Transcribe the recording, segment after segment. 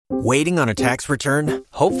Waiting on a tax return?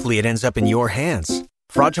 Hopefully it ends up in your hands.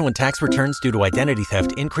 Fraudulent tax returns due to identity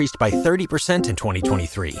theft increased by 30% in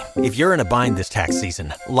 2023. If you're in a bind this tax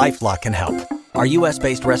season, LifeLock can help. Our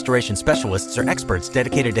U.S.-based restoration specialists are experts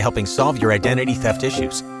dedicated to helping solve your identity theft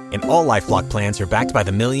issues. And all LifeLock plans are backed by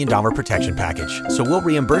the $1 Million Protection Package. So we'll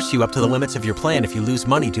reimburse you up to the limits of your plan if you lose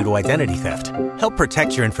money due to identity theft. Help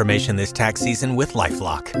protect your information this tax season with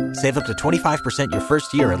LifeLock. Save up to 25% your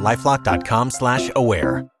first year at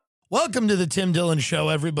LifeLock.com/aware. Welcome to the Tim Dillon Show,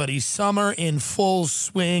 everybody. Summer in full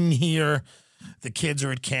swing here. The kids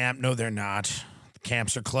are at camp. No, they're not. The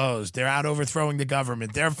camps are closed. They're out overthrowing the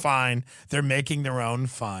government. They're fine. They're making their own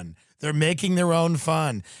fun. They're making their own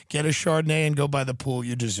fun. Get a Chardonnay and go by the pool.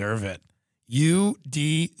 You deserve it. You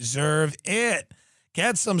deserve it.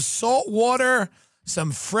 Get some salt water,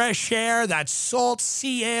 some fresh air, that salt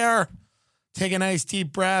sea air. Take a nice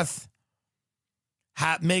deep breath.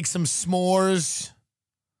 Make some s'mores.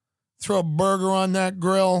 Throw a burger on that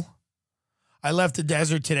grill. I left the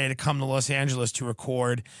desert today to come to Los Angeles to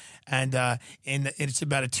record, and it's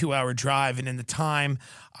about a 2-hour drive. And in the time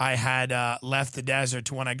I had left the desert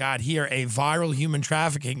to when I got here, a viral human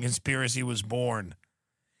trafficking conspiracy was born.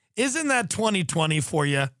 Isn't that 2020 for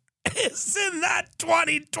you? Isn't that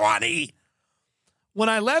 2020? When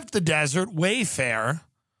I left the desert, Wayfair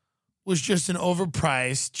was just an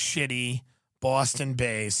overpriced, shitty,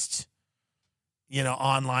 Boston-based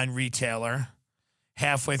online retailer.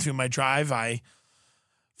 Halfway through my drive, I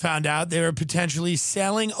found out they were potentially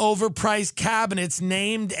selling overpriced cabinets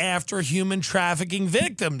named after human trafficking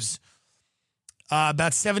victims.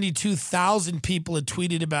 About 72,000 people had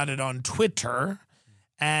tweeted about it on Twitter.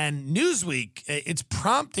 And Newsweek, it's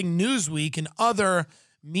prompting Newsweek and other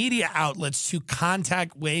media outlets to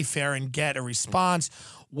contact Wayfair and get a response.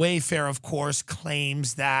 Wayfair, of course,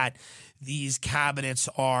 claims that these cabinets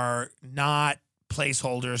are not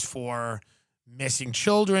placeholders for missing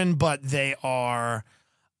children, but they are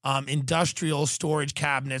industrial storage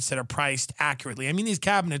cabinets that are priced accurately. I mean, these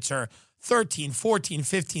cabinets are $13,000,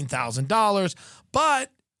 $14,000, $15,000,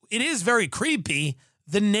 but it is very creepy.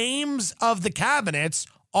 The names of the cabinets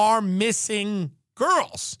are missing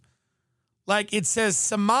girls. Like it says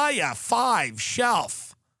Samaya, 5,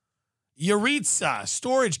 shelf, Yuritsa,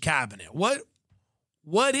 storage cabinet.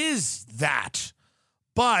 What is that?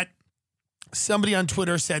 But somebody on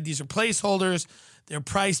Twitter said these are placeholders. They're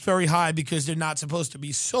priced very high because they're not supposed to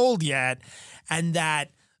be sold yet. And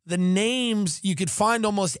that the names, you could find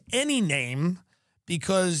almost any name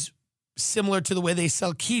because similar to the way they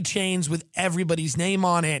sell keychains with everybody's name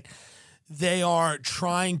on it, they are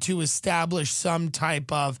trying to establish some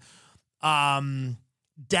type of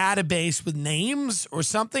database with names or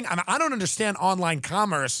something. I mean, I don't understand online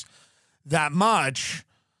commerce that much,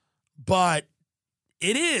 but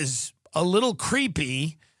it is a little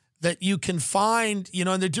creepy that you can find,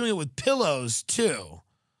 and they're doing it with pillows too,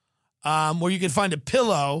 where you can find a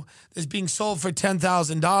pillow that's being sold for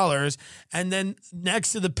 $10,000, and then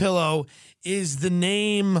next to the pillow is the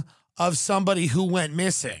name of somebody who went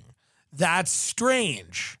missing. That's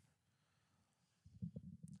strange.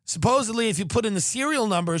 Supposedly, if you put in the serial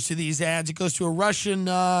numbers to these ads, it goes to a Russian,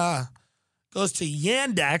 goes to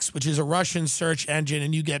Yandex, which is a Russian search engine,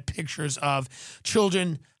 and you get pictures of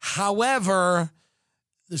children. However,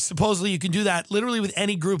 supposedly you can do that literally with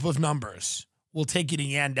any group of numbers. We'll take you to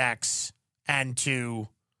Yandex and to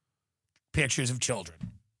pictures of children.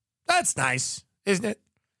 That's nice, isn't it?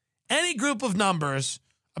 Any group of numbers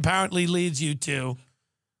apparently leads you to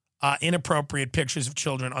inappropriate pictures of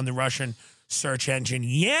children on the Russian search engine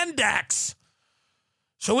Yandex.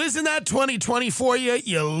 So isn't that 2020 for you?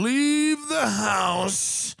 You leave the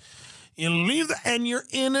house, and you're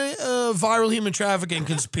in a viral human trafficking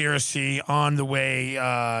conspiracy on the way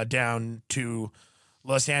down to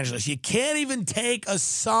Los Angeles. You can't even take a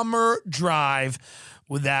summer drive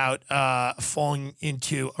without falling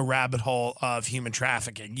into a rabbit hole of human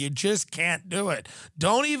trafficking. You just can't do it.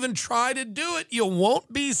 Don't even try to do it. You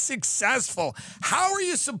won't be successful. How are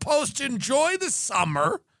you supposed to enjoy the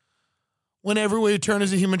summer when everywhere you turn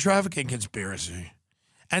is a human trafficking conspiracy?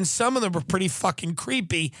 And some of them are pretty fucking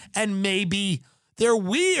creepy, and maybe they're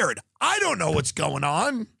weird. I don't know what's going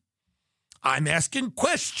on. I'm asking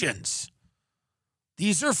questions.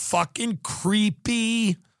 These are fucking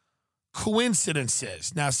creepy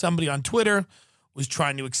coincidences. Now, somebody on Twitter was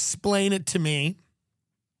trying to explain it to me,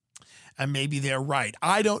 and maybe they're right.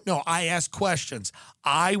 I don't know. I ask questions.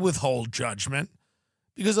 I withhold judgment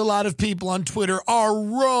because a lot of people on Twitter are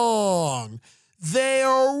wrong. They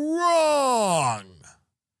are wrong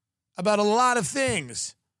about a lot of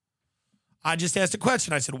things. I just asked a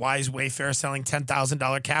question. I said, why is Wayfair selling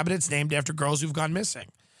 $10,000 cabinets named after girls who've gone missing?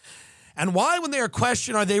 And why, when they are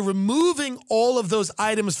questioned, are they removing all of those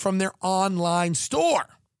items from their online store?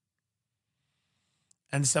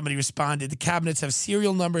 And somebody responded, the cabinets have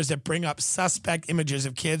serial numbers that bring up suspect images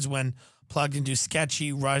of kids when plugged into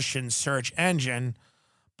sketchy Russian search engine.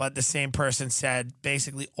 But the same person said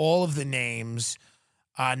basically all of the names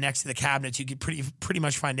next to the cabinets, you could pretty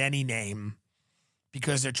much find any name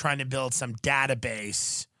because they're trying to build some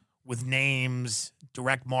database with names,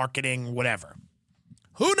 direct marketing, whatever.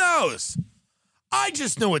 Who knows? I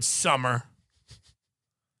just know it's summer.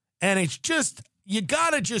 And it's just, you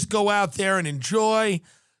got to just go out there and enjoy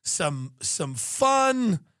some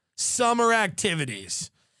fun summer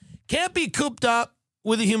activities. Can't be cooped up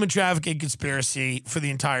with a human trafficking conspiracy for the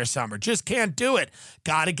entire summer. Just can't do it.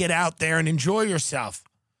 Got to get out there and enjoy yourself.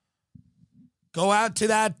 Go out to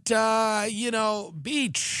that,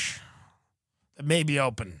 beach that may be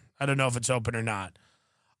open. I don't know if it's open or not.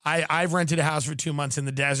 I've rented a house for 2 months in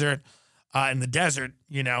the desert.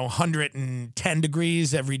 110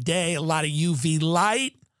 degrees every day, a lot of UV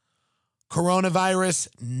light. Coronavirus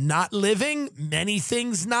not living, many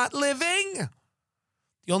things not living.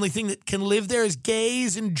 The only thing that can live there is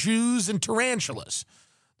gays and Jews and tarantulas.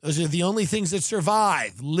 Those are the only things that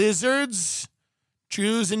survive. Lizards,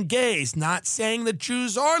 Jews, and gays. Not saying that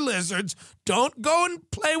Jews are lizards. Don't go and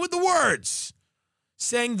play with the words.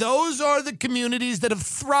 Saying those are the communities that have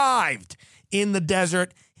thrived in the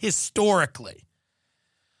desert historically.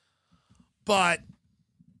 But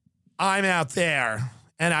I'm out there,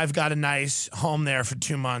 and I've got a nice home there for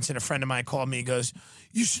 2 months, and a friend of mine called me and goes,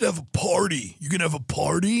 you should have a party. You can have a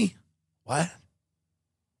party? What?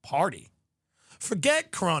 Party?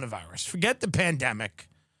 Forget coronavirus. Forget the pandemic.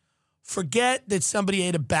 Forget that somebody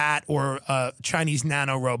ate a bat or a Chinese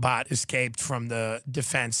nanorobot escaped from the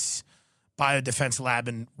biodefense lab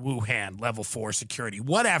in Wuhan, level 4 security.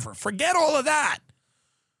 Whatever. Forget all of that.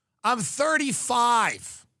 I'm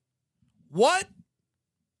 35. What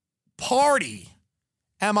party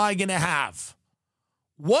am I going to have?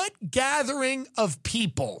 What gathering of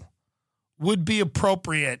people would be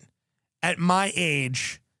appropriate at my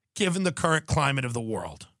age, given the current climate of the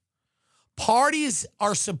world? Parties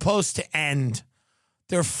are supposed to end.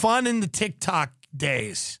 They're fun in the TikTok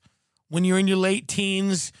days. When you're in your late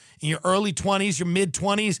teens, in your early 20s, your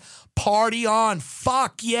mid-20s, party on.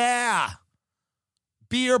 Fuck yeah.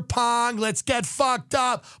 Beer pong, let's get fucked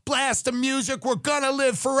up, blast the music, we're gonna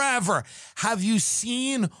live forever. Have you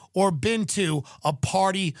seen or been to a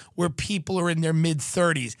party where people are in their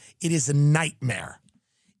mid-30s? It is a nightmare.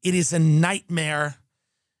 It is a nightmare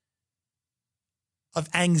of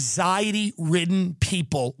anxiety-ridden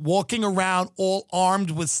people walking around all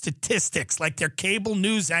armed with statistics like they're cable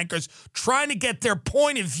news anchors trying to get their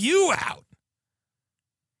point of view out.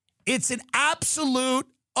 It's an absolute,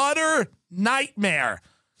 utter nightmare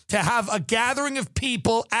to have a gathering of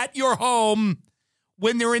people at your home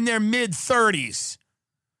when they're in their mid-30s.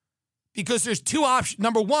 Because there's two options.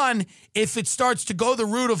 Number one, if it starts to go the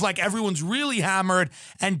route of like everyone's really hammered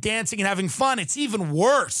and dancing and having fun, it's even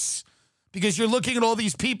worse. Because you're looking at all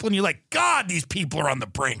these people and you're like, God, these people are on the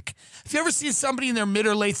brink. If you ever see somebody in their mid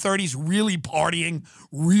or late 30s really partying,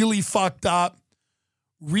 really fucked up,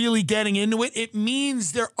 really getting into it, it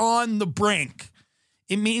means they're on the brink.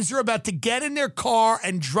 It means they're about to get in their car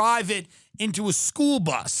and drive it into a school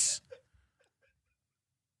bus.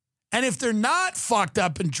 And if they're not fucked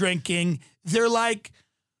up and drinking, they're like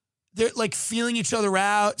feeling each other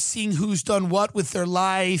out, seeing who's done what with their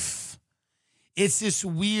life. It's this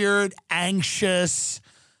weird, anxious,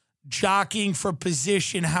 jockeying for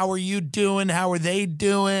position. How are you doing? How are they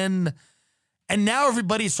doing? And now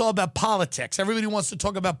it's all about politics. Everybody wants to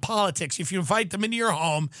talk about politics. If you invite them into your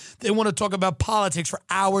home, they want to talk about politics for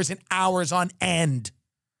hours and hours on end.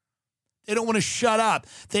 They don't want to shut up.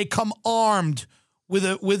 They come armed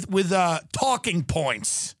with talking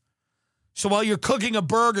points. So while you're cooking a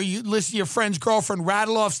burger, you listen to your friend's girlfriend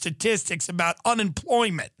rattle off statistics about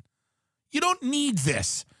unemployment. You don't need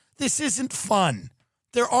this. This isn't fun.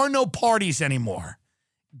 There are no parties anymore.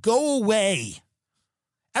 Go away.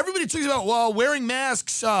 Everybody talks about, wearing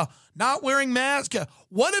masks, not wearing masks.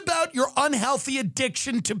 What about your unhealthy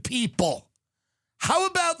addiction to people? How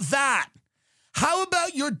about that? How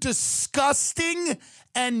about your disgusting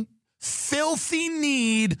and filthy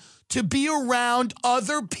need to be around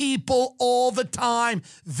other people all the time?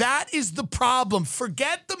 That is the problem.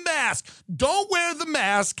 Forget the mask. Don't wear the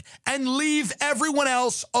mask and leave everyone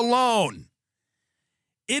else alone.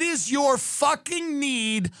 It is your fucking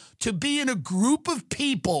need to be in a group of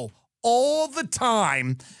people all the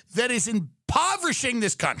time that is impoverishing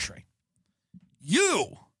this country.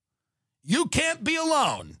 You can't be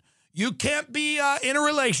alone. You can't be in a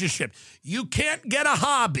relationship. You can't get a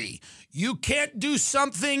hobby. You can't do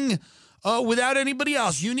something without anybody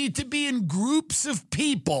else. You need to be in groups of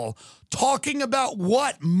people talking about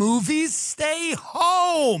what? Movies? Stay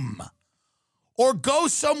home. Or go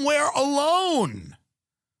somewhere alone.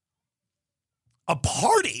 A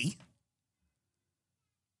party?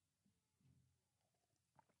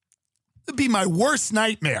 It'd be my worst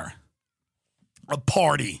nightmare. A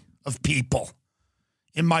party of people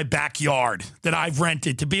in my backyard that I've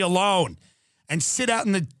rented to be alone and sit out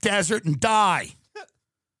in the desert and die.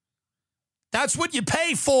 That's what you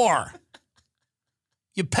pay for.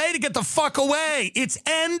 You pay to get the fuck away. It's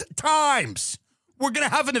end times. We're going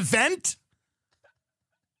to have an event.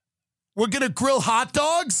 We're going to grill hot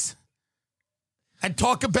dogs and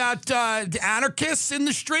talk about the anarchists in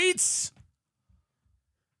the streets.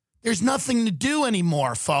 There's nothing to do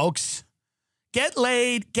anymore, folks. Get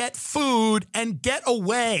laid, get food, and get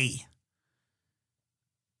away.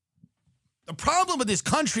 The problem with this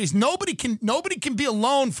country is nobody can be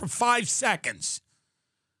alone for 5 seconds.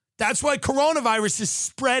 That's why coronavirus is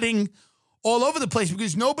spreading all over the place,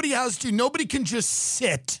 because nobody can just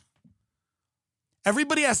sit.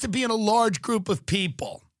 Everybody has to be in a large group of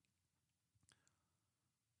people.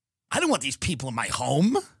 I don't want these people in my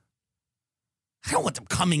home. I don't want them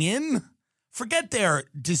coming in. Forget their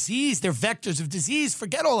disease, their vectors of disease.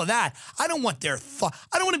 Forget all of that. I don't want their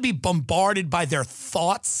I don't want to be bombarded by their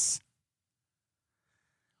thoughts.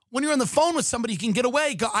 When you're on the phone with somebody, you can get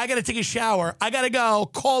away. Go, I got to take a shower. I got to go.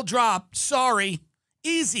 Call drop. Sorry.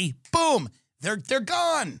 Easy. Boom. They're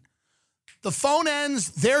gone. The phone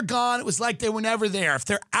ends. They're gone. It was like they were never there. If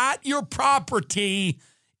they're at your property,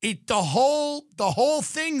 the whole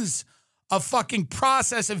thing's a fucking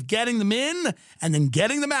process of getting them in and then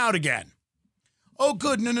getting them out again. Oh,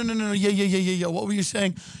 good. No. Yeah. What were you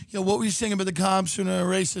saying? Yeah, what were you saying about the cops and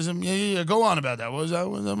racism? Yeah. Go on about that. What was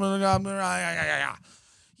that?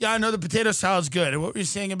 Yeah, I know the potato salad's good. What were you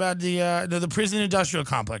saying about the prison industrial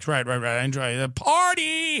complex? Right. I enjoy it.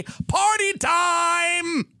 Party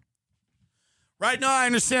time. Right, no, I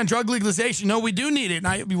understand drug legalization. No, we do need it.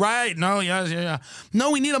 Right, no, yeah. No,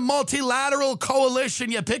 we need a multilateral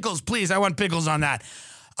coalition. Yeah, pickles, please. I want pickles on that.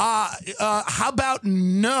 How about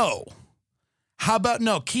no?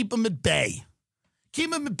 Keep them at bay.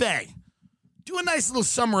 Do a nice little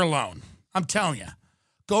summer alone. I'm telling you.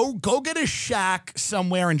 Go get a shack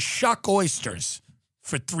somewhere and shuck oysters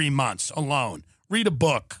for 3 months alone. Read a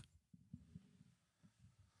book.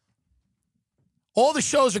 All the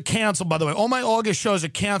shows are canceled, by the way. All my August shows are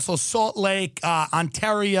canceled. Salt Lake,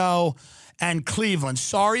 Ontario, and Cleveland.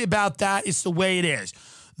 Sorry about that. It's the way it is.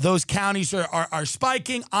 Those counties are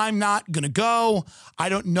spiking. I'm not going to go. I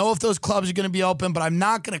don't know if those clubs are going to be open, but I'm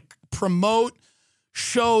not going to promote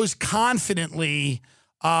shows confidently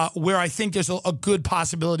where I think there's a good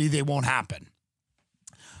possibility they won't happen.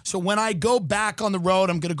 So when I go back on the road,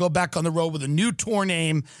 I'm going to go back on the road with a new tour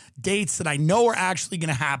name, dates that I know are actually going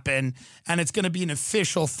to happen, and it's going to be an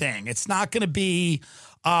official thing. It's not going to be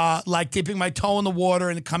like dipping my toe in the water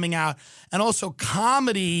and coming out. And also,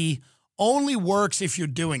 comedy only works if you're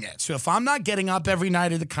doing it. So if I'm not getting up every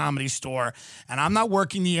night at the Comedy Store, and I'm not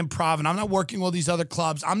working the Improv, and I'm not working all these other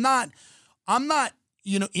clubs, I'm not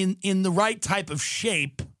in the right type of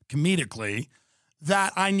shape comedically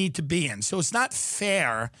that I need to be in. So it's not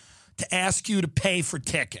fair to ask you to pay for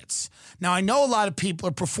tickets. Now, I know a lot of people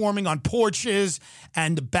are performing on porches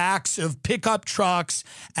and the backs of pickup trucks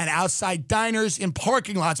and outside diners in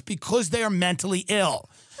parking lots because they are mentally ill.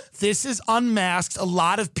 This has unmasked a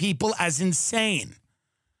lot of people as insane.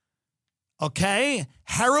 Okay?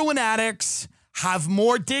 Heroin addicts have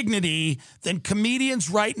more dignity than comedians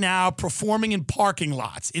right now performing in parking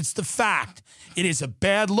lots. It's the fact. It is a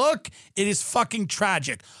bad look. It is fucking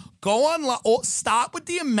tragic. Go online. Stop with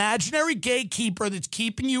the imaginary gatekeeper that's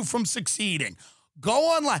keeping you from succeeding.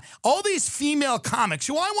 Go online. All these female comics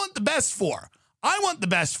who I want the best for. I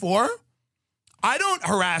don't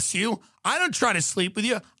harass you. I don't try to sleep with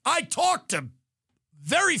you. I talk to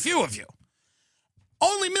very few of you.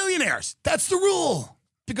 Only millionaires. That's the rule.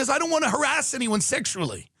 Because I don't want to harass anyone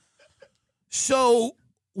sexually. So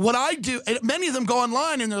what I do, many of them go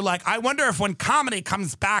online and they're like, I wonder if when comedy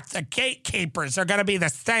comes back, the gatekeepers are going to be the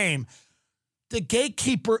same. The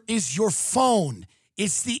gatekeeper is your phone.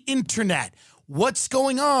 It's the internet. What's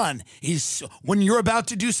going on is when you're about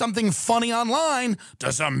to do something funny online,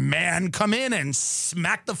 does a man come in and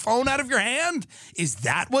smack the phone out of your hand? Is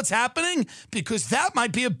that what's happening? Because that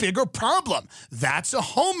might be a bigger problem. That's a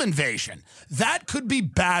home invasion. That could be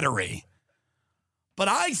battery. But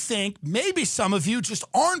I think maybe some of you just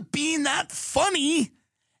aren't being that funny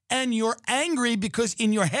And you're angry because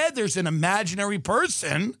in your head there's an imaginary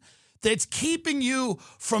person that's keeping you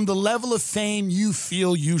from the level of fame you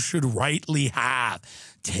feel you should rightly have.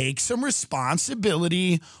 Take some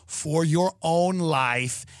responsibility for your own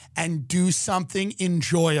life and do something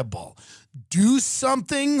enjoyable. Do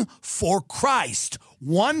something for Christ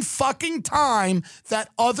one fucking time that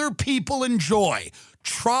other people enjoy.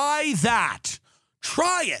 Try that.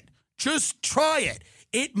 Try it. Just try it.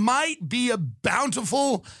 It might be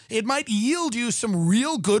it might yield you some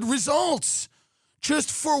real good results.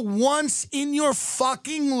 Just for once in your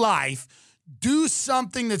fucking life, do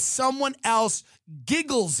something that someone else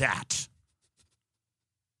giggles at.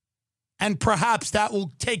 And perhaps that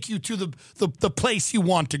will take you to the place you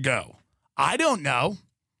want to go. I don't know.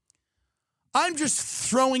 I'm just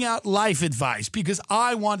throwing out life advice because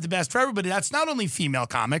I want the best for everybody. That's not only female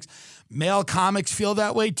comics. Male comics feel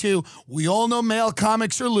that way too. We all know male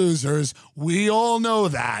comics are losers. We all know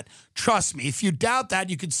that. Trust me, if you doubt that,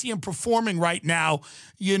 you could see him performing right now,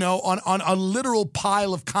 on a literal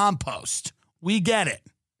pile of compost. We get it.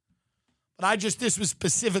 But this was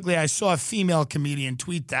specifically, I saw a female comedian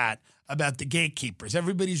tweet that about the gatekeepers.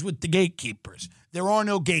 Everybody's with the gatekeepers. There are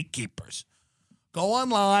no gatekeepers. Go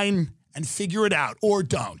online and figure it out, or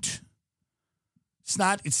don't. It's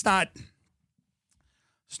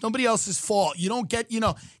nobody else's fault. You don't get,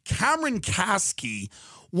 Cameron Kasky,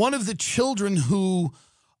 one of the children who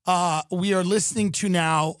we are listening to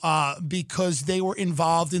now because they were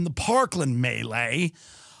involved in the Parkland melee.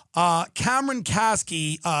 Cameron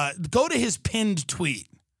Kasky, go to his pinned tweet.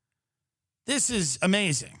 This is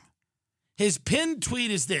amazing. His pinned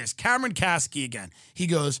tweet is this. Cameron Kasky again. He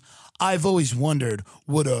goes, I've always wondered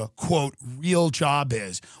what a, quote, real job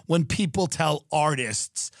is when people tell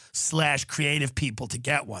artists / creative people to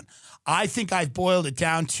get one. I think I've boiled it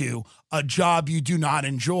down to a job you do not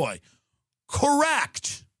enjoy.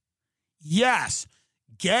 Correct. Yes.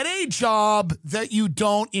 Get a job that you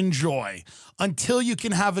don't enjoy until you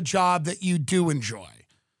can have a job that you do enjoy.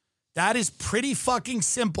 That is pretty fucking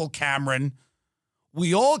simple, Cameron.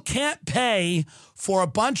 We all can't pay for a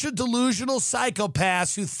bunch of delusional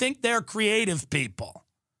psychopaths who think they're creative people.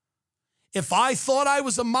 If I thought I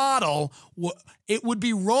was a model, it would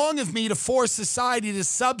be wrong of me to force society to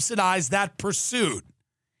subsidize that pursuit.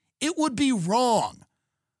 It would be wrong.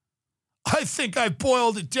 I think I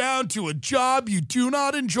boiled it down to a job you do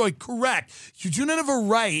not enjoy. Correct. You do not have a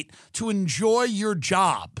right to enjoy your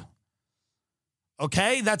job.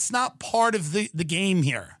 Okay? That's not part of the game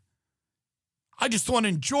here. I just want to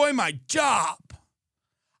enjoy my job.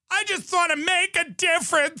 I just want to make a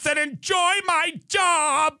difference and enjoy my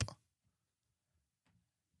job.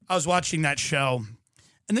 I was watching that show,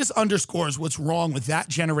 and this underscores what's wrong with that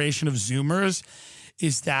generation of Zoomers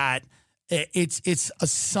is that it's a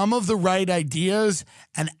sum of the right ideas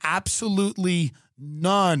and absolutely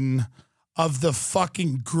none of the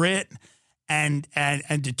fucking grit and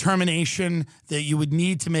determination that you would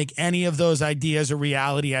need to make any of those ideas a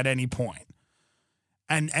reality at any point.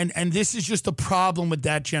 And this is just a problem with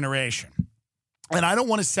that generation. And I don't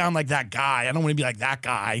want to sound like that guy. I don't want to be like that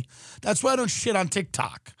guy. That's why I don't shit on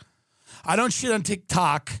TikTok. I don't shit on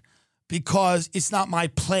TikTok because it's not my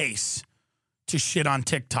place to shit on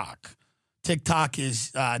TikTok. TikTok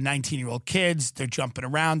is 19-year-old kids. They're jumping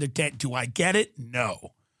around. They're dead. Do I get it?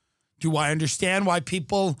 No. Do I understand why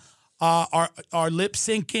people are lip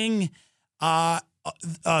syncing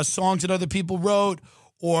songs that other people wrote?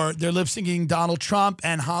 Or they're lip syncing Donald Trump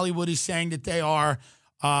and Hollywood is saying that they are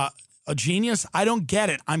a genius? I don't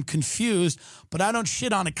get it. I'm confused, but I don't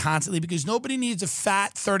shit on it constantly because nobody needs a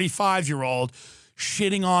fat 35-year-old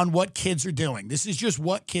shitting on what kids are doing. This is just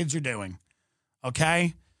what kids are doing,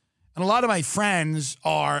 okay? And a lot of my friends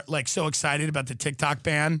are like so excited about the TikTok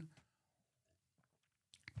ban.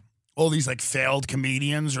 All these like failed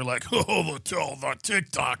comedians are like, oh, the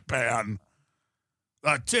TikTok ban.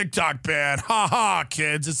 The TikTok ban. Ha ha,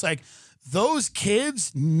 kids. It's like those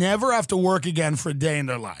kids never have to work again for a day in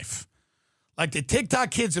their life. Like the TikTok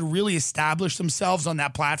kids that really established themselves on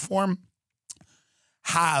that platform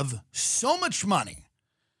have so much money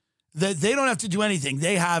that they don't have to do anything.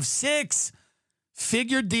 They have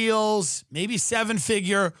 6-figure deals, maybe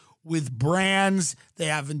 7-figure with brands. They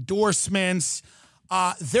have endorsements.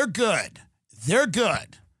 They're good. They're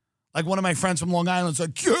good. Like one of my friends from Long Island's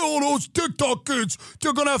like, yeah, all those TikTok kids,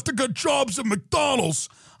 they're going to have to get jobs at McDonald's.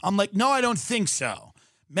 I'm like, no, I don't think so.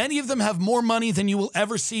 Many of them have more money than you will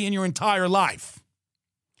ever see in your entire life.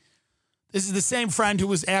 This is the same friend who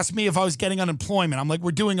was asked me if I was getting unemployment. I'm like,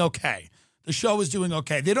 we're doing okay. The show is doing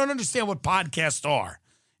okay. They don't understand what podcasts are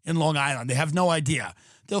in Long Island. They have no idea.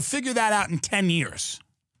 They'll figure that out in 10 years.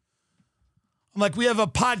 I'm like, we have a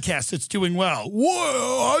podcast that's doing well.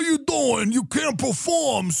 Well, how you doing? You can't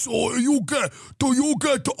perform, so do you get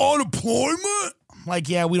the unemployment? I'm like,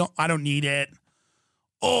 yeah, I don't need it.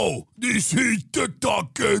 Oh, these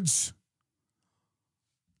TikTok kids.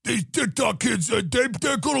 These TikTok kids, they're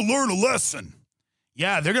going to learn a lesson.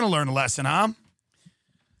 Yeah, they're going to learn a lesson, huh?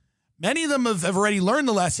 Many of them have already learned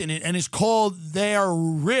the lesson, and it's called They're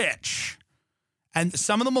Rich. And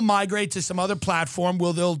some of them will migrate to some other platform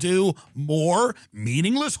where they'll do more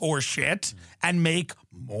meaningless horseshit and make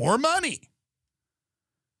more money.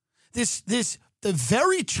 The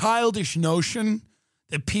very childish notion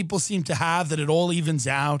that people seem to have that it all evens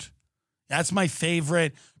out. That's my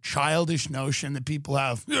favorite childish notion that people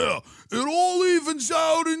have. Yeah, it all evens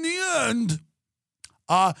out in the end.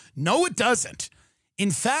 No, it doesn't.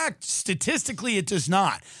 In fact, statistically, it does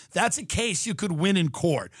not. That's a case you could win in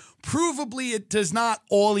court. Provably, it does not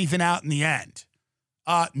all even out in the end.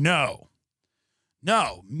 No.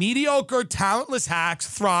 Mediocre, talentless hacks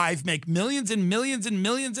thrive, make millions and millions and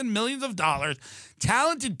millions and millions of dollars.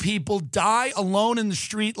 Talented people die alone in the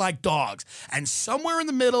street like dogs. And somewhere in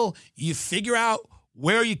the middle, you figure out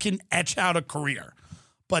where you can etch out a career.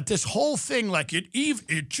 But this whole thing, like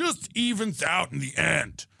it just evens out in the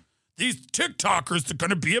end. These TikTokers are going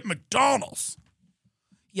to be at McDonald's.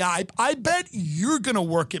 Yeah, I bet you're going to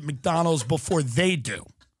work at McDonald's before they do.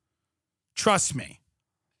 Trust me.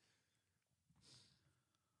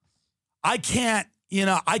 I can't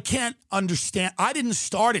understand. I didn't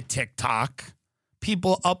start at TikTok.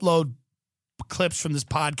 People upload clips from this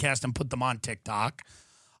podcast and put them on TikTok.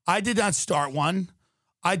 I did not start one.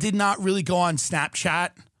 I did not really go on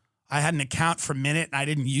Snapchat. I had an account for a minute and I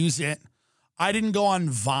didn't use it. I didn't go on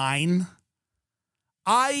Vine.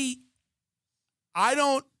 I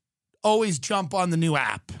don't always jump on the new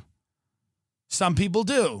app. Some people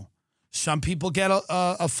do. Some people get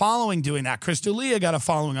a following doing that. Chris D'Elia got a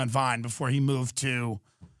following on Vine before he moved to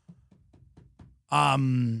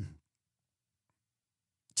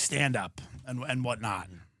stand-up and whatnot.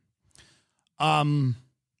 I'm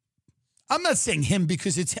not saying him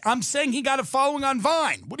because I'm saying he got a following on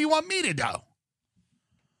Vine. What do you want me to do?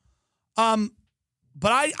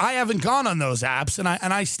 But I haven't gone on those apps, and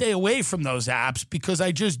I stay away from those apps because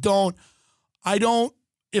I just don't.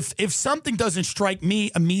 If something doesn't strike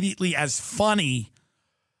me immediately as funny,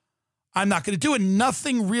 I'm not going to do it.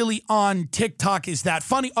 Nothing really on TikTok is that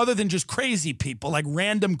funny, other than just crazy people, like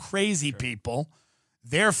random crazy people.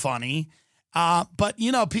 They're funny, but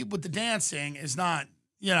people with the dancing is not.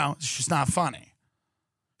 It's just not funny.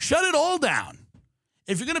 Shut it all down.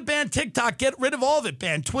 If you're going to ban TikTok, get rid of all of it.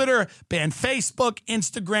 Ban Twitter, ban Facebook,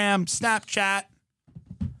 Instagram, Snapchat.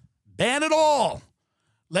 Ban it all.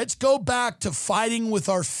 Let's go back to fighting with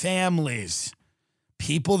our families,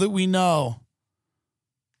 people that we know.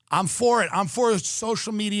 I'm for it. I'm for a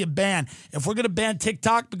social media ban. If we're going to ban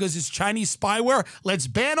TikTok because it's Chinese spyware, let's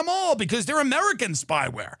ban them all because they're American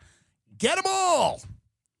spyware. Get them all.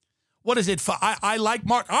 What is it? I like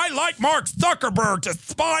Mark Zuckerberg to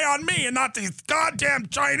spy on me and not these goddamn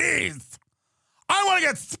Chinese. I want to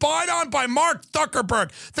get spied on by Mark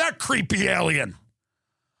Zuckerberg, that creepy alien.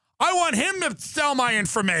 I want him to sell my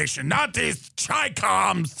information, not these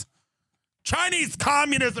Chi-Coms. Chinese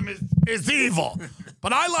communism is evil,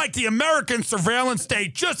 but I like the American surveillance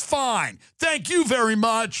state just fine. Thank you very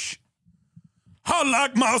much. I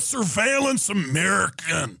like my surveillance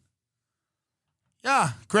American.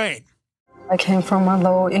 Yeah, great. I came from a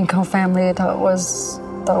low-income family that was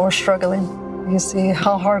struggling. You see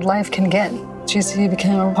how hard life can get. GC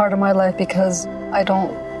became a part of my life because I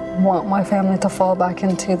don't want my family to fall back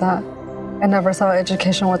into that. I never thought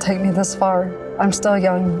education would take me this far. I'm still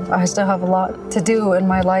young. I still have a lot to do in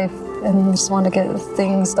my life and just want to get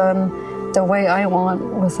things done the way I want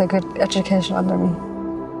with a good education under me.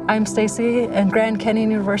 I'm Stacy, and Grand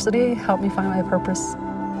Canyon University helped me find my purpose.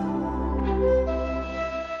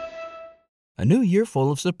 A new year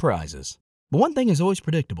full of surprises. But one thing is always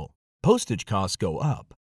predictable. Postage costs go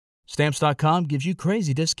up. Stamps.com gives you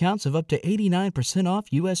crazy discounts of up to 89% off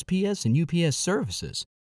USPS and UPS services.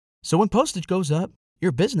 So when postage goes up,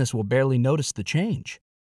 your business will barely notice the change.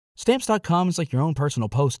 Stamps.com is like your own personal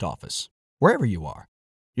post office, wherever you are.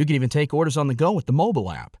 You can even take orders on the go with the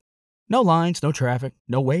mobile app. No lines, no traffic,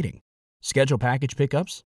 no waiting. Schedule package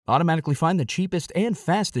pickups, automatically find the cheapest and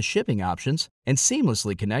fastest shipping options, and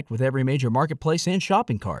seamlessly connect with every major marketplace and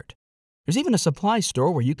shopping cart. There's even a supply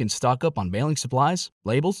store where you can stock up on mailing supplies,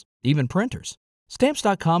 labels, even printers.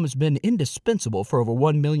 Stamps.com has been indispensable for over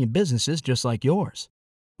 1 million businesses just like yours.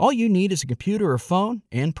 All you need is a computer or phone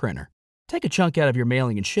and printer. Take a chunk out of your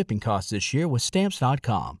mailing and shipping costs this year with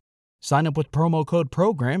Stamps.com. Sign up with promo code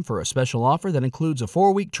PROGRAM for a special offer that includes a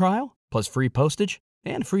 4-week trial, plus free postage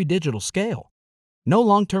and free digital scale. No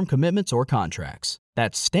long-term commitments or contracts.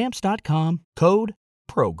 That's Stamps.com, code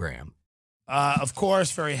PROGRAM. Of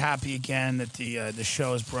course, very happy again that the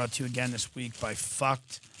show is brought to you again this week by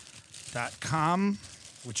Fucked.com,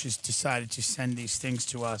 which has decided to send these things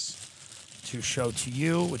to us to show to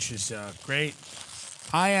you, which is great.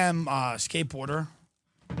 I am a skateboarder.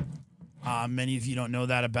 Many of you don't know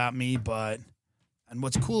that about me, and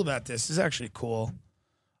what's cool about this is actually cool.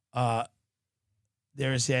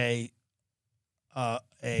 There's a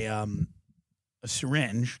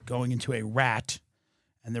syringe going into a rat,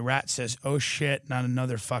 and the rat says, "Oh shit, not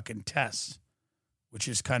another fucking test," which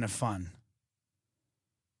is kind of fun.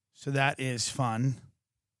 So that is fun.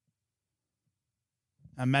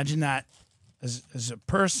 Imagine that as a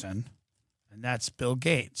person, and that's Bill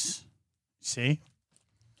Gates. See?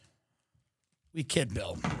 We kid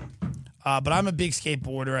Bill. But I'm a big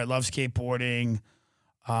skateboarder. I love skateboarding.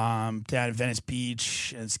 Down at Venice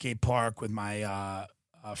Beach and skate park with my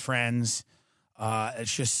friends.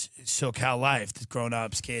 It's just SoCal life. Growing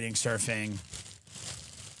up, skating, surfing.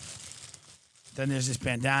 Then there's this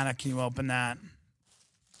bandana. Can you open that?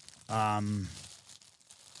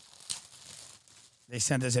 They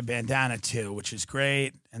sent us a bandana too, which is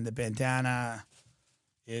great. And the bandana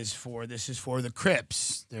is for the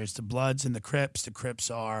Crips. There's the Bloods and the Crips. The Crips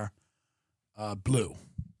are blue.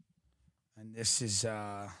 And this is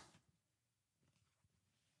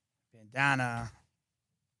bandana.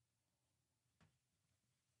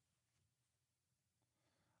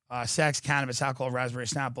 Sex, cannabis, alcohol, raspberry,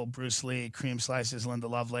 Snapple, Bruce Lee, cream slices, Linda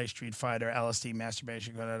Lovelace, Street Fighter, LSD,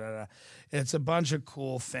 masturbation, da, da, da. It's a bunch of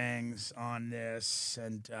cool things on this.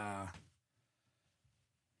 And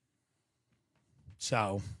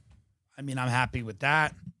so, I mean, I'm happy with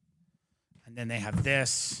that. And then they have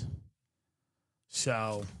this.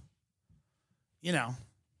 So, you know,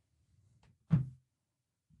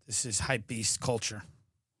 this is hype beast culture.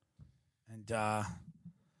 And,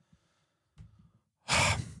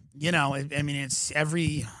 you know, I mean, it's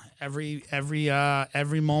every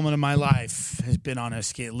moment of my life has been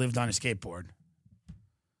lived on a skateboard.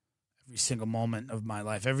 Every single moment of my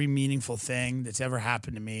life, every meaningful thing that's ever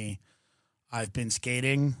happened to me, I've been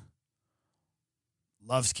skating.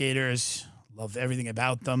 Love skaters, love everything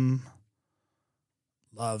about them.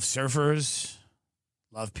 Love surfers,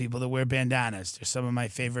 love people that wear bandanas. They're some of my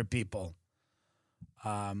favorite people.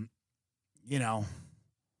 You know,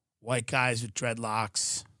 white guys with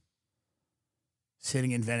dreadlocks,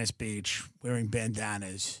 sitting in Venice Beach, wearing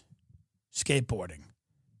bandanas, skateboarding.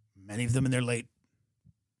 Many of them in their late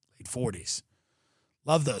 40s.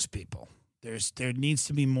 Love those people. There needs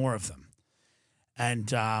to be more of them. And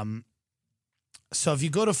so if you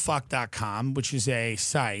go to fuck.com, which is a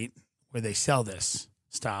site where they sell this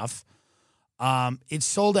stuff, it's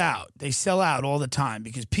sold out. They sell out all the time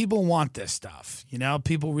because people want this stuff. You know,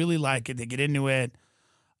 people really like it. They get into it.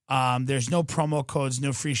 There's no promo codes,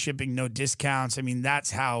 no free shipping, no discounts. I mean,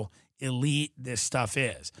 that's how elite this stuff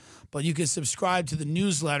is. But you can subscribe to the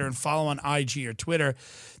newsletter and follow on IG or Twitter.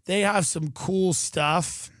 They have some cool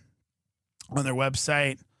stuff on their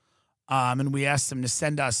website. And we asked them to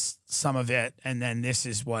send us some of it. And then this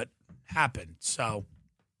is what happened. So,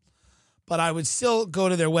 but I would still go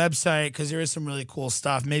to their website because there is some really cool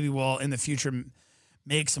stuff. Maybe we'll, in the future,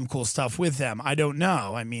 make some cool stuff with them. I don't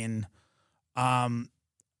know. I mean, where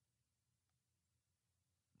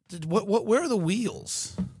are the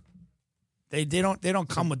wheels? They don't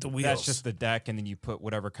come with the wheels. That's just the deck, and then you put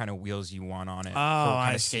whatever kind of wheels you want on it. Oh,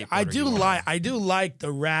 I see. I do like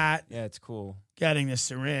the rat. Yeah, it's cool. Getting the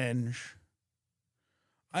syringe.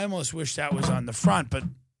 I almost wish that was on the front, but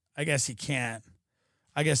I guess you can't.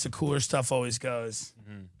 I guess the cooler stuff always goes.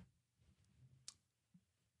 Mm-hmm.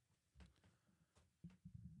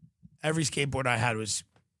 Every skateboard I had was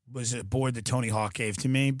a board that Tony Hawk gave to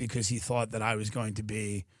me because he thought that I was going to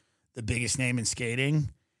be the biggest name in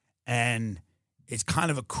skating. And it's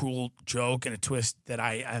kind of a cruel joke and a twist that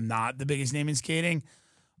I am not the biggest name in skating.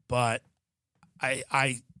 But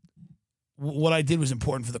what I did was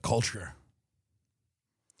important for the culture.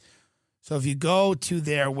 So if you go to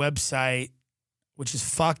their website, which is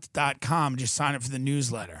fucked.com, just sign up for the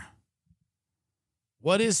newsletter.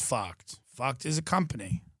 What is Fucked? Fucked is a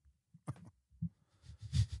company.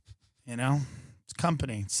 You know, it's a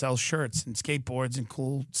company. It sells shirts and skateboards and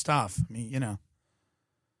cool stuff. I mean, you know,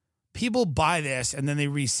 people buy this and then they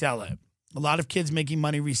resell it. A lot of kids making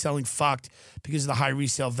money reselling Fucked because of the high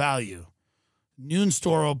resale value. Noon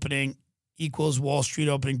store opening equals Wall Street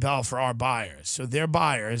opening bell for our buyers. So their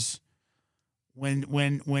buyers,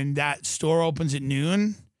 when that store opens at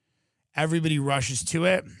noon everybody rushes to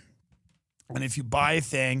it. And if you buy a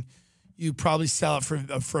thing, you probably sell it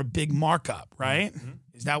for a big markup, right? Mm-hmm.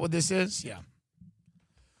 Is that what this is? Yeah.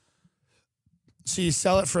 So you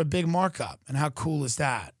sell it for a big markup. And how cool is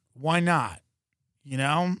that? Why not? You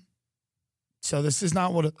know? So this is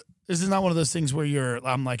not one of those things where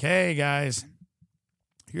I'm like, hey guys,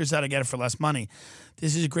 here's how to get it for less money.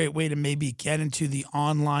 This is a great way to maybe get into the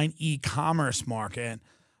online e-commerce market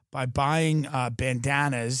by buying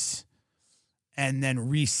bandanas and then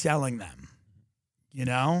reselling them, you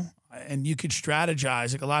know? And you could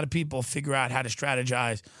strategize. Like a lot of people figure out how to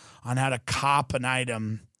strategize on how to cop an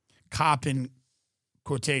item, cop in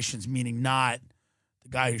quotations, meaning not the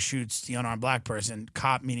guy who shoots the unarmed black person,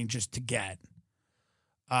 cop meaning just to get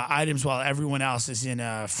items while everyone else is in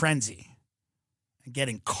a frenzy and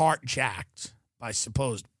getting cart-jacked by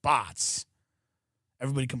supposed bots.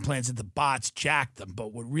 Everybody complains that the bots jacked them,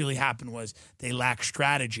 but what really happened was they lacked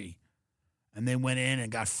strategy, and they went in and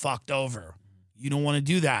got fucked over. You don't want to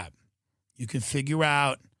do that. You can figure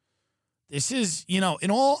out. This is, in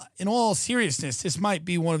all seriousness, this might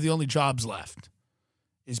be one of the only jobs left,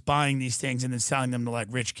 is buying these things and then selling them to like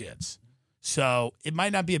rich kids. So it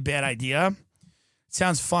might not be a bad idea. It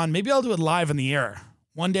sounds fun. Maybe I'll do it live on the air.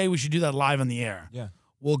 One day we should do that live on the air. Yeah.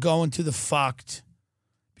 We'll go into the fucked,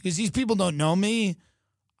 because these people don't know me.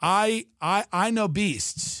 I know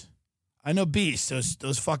beasts. I know beasts.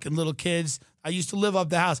 Those fucking little kids. I used to live up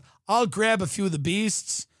the house. I'll grab a few of the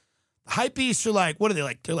beasts. The hype beasts are like, what are they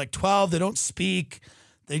like? They're like 12. They don't speak.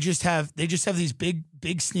 They just have these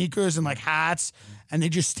big sneakers and like hats, and they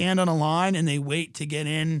just stand on a line and they wait to get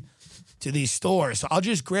in to these stores. So I'll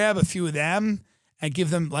just grab a few of them and give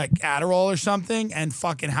them like Adderall or something and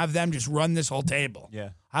fucking have them just run this whole table. Yeah.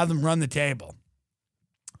 Have them run the table.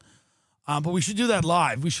 But we should do that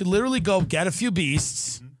live. We should literally go get a few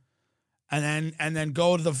beasts, and then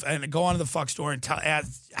go onto the fuck store and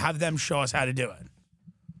have them show us how to do it.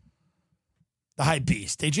 The hype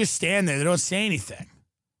beast. They just stand there. They don't say anything.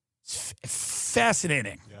 It's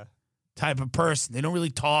fascinating. Yeah. Type of person. They don't really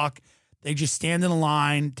talk. They just stand in a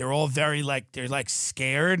line. They're all very they're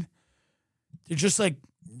scared. They're just like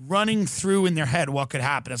running through in their head what could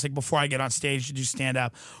happen. It's like before I get on stage to do stand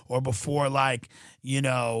up, or before a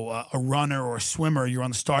runner or a swimmer, you're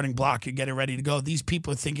on the starting block, you're getting ready to go. These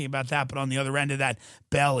people are thinking about that, but on the other end of that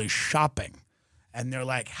bell is shopping. And they're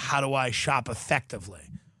like, how do I shop effectively?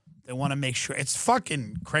 They want to make sure. It's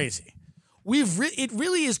fucking crazy. It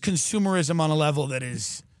really is consumerism on a level that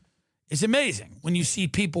is amazing. When you see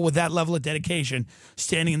people with that level of dedication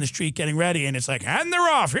standing in the street getting ready, and it's like, and they're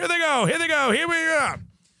off. Here they go. Here we go.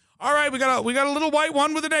 All right, we got a little white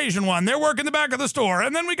one with an Asian one. They're working the back of the store.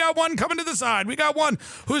 And then we got one coming to the side. We got one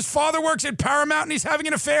whose father works at Paramount and he's having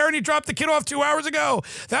an affair and he dropped the kid off 2 hours ago.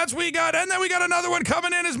 That's what we got. And then we got another one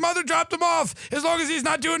coming in. His mother dropped him off. As long as he's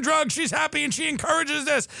not doing drugs, she's happy, and she encourages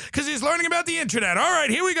this because he's learning about the internet. All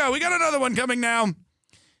right, here we go. We got another one coming now.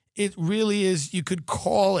 It really is, you could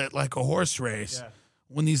call it like a horse race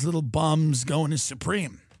when these little bums go into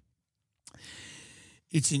Supreme.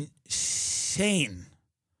 It's insane.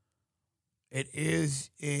 It is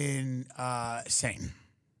insane.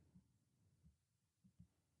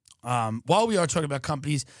 While we are talking about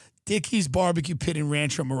companies, Dickey's Barbecue Pit in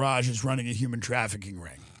Rancho Mirage is running a human trafficking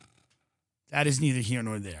ring. That is neither here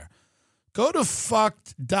nor there. Go to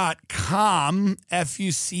fucked.com,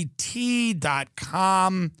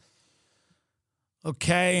 fuct.com.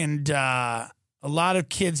 Okay, and a lot of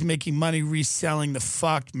kids making money reselling the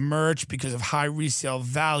fucked merch because of high resale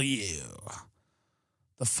value.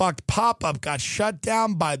 The fucked pop-up got shut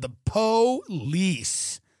down by the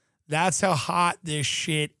police. That's how hot this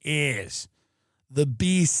shit is. The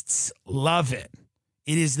beasts love it.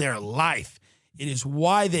 It is their life. It is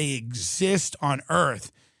why they exist on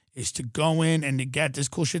Earth, is to go in and to get this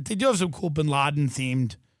cool shit. They do have some cool Bin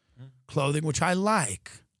Laden-themed clothing, which I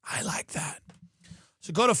like. I like that.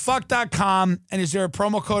 So go to fuck.com, and is there a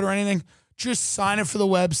promo code or anything? Just sign up for the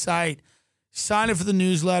website. Sign up for the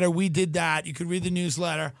newsletter. We did that. You could read the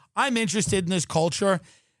newsletter. I'm interested in this culture.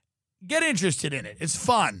 Get interested in it. It's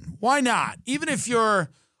fun. Why not? Even if you're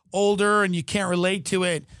older and you can't relate to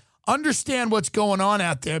it, understand what's going on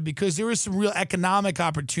out there, because there is some real economic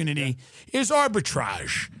opportunity. It's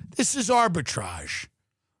arbitrage. This is arbitrage.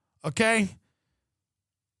 Okay?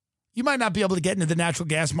 You might not be able to get into the natural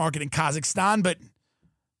gas market in Kazakhstan, but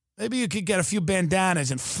maybe you could get a few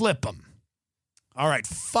bandanas and flip them. All right,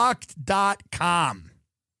 fucked.com.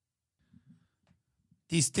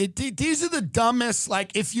 These are the dumbest.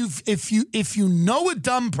 Like, if you know a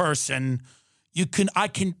dumb person, I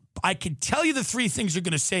can I can tell you the three things you're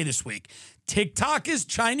going to say this week. TikTok is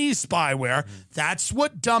Chinese spyware. That's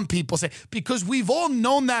what dumb people say, because we've all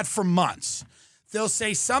known that for months. They'll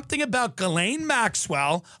say something about Ghislaine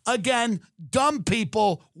Maxwell. Again, dumb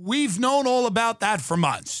people, we've known all about that for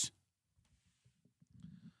months.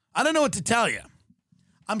 I don't know what to tell you.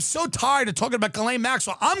 I'm so tired of talking about Ghislaine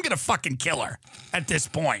Maxwell. I'm going to fucking kill her at this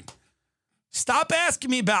point. Stop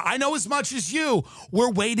asking me about, I know as much as you.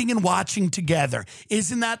 We're waiting and watching together.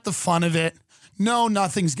 Isn't that the fun of it? No,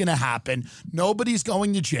 nothing's going to happen. Nobody's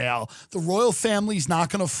going to jail. The royal family's not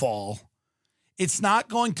going to fall. It's not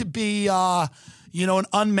going to be, an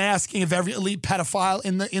unmasking of every elite pedophile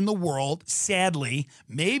in the world. Sadly,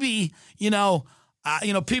 maybe, people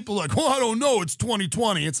are like, well, I don't know. It's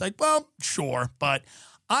 2020. It's like, well, sure. But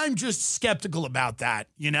I'm just skeptical about that,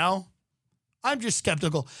 I'm just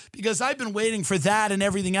skeptical because I've been waiting for that and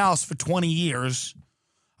everything else for 20 years.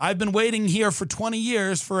 I've been waiting here for 20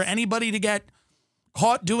 years for anybody to get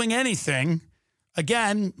caught doing anything.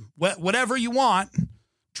 Again, whatever you want.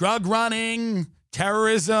 Drug running,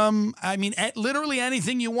 terrorism. I mean, literally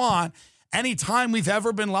anything you want. Anytime we've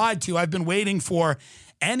ever been lied to, I've been waiting for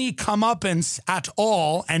any comeuppance at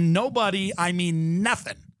all. And nobody,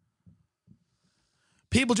 nothing.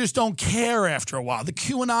 People just don't care after a while. The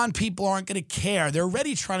QAnon people aren't going to care. They're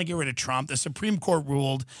already trying to get rid of Trump. The Supreme Court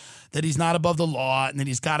ruled that he's not above the law and that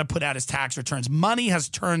he's got to put out his tax returns. Money has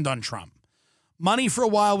turned on Trump. Money for a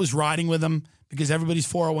while was riding with him because everybody's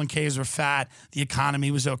 401ks were fat. The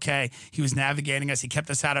economy was okay. He was navigating us. He kept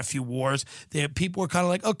us out of a few wars. People were kind of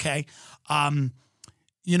like, okay,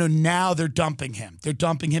 now they're dumping him. They're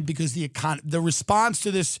dumping him because the response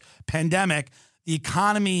to this pandemic, the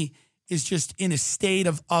economy is just in a state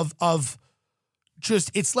of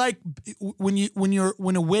just, it's like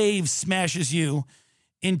when a wave smashes you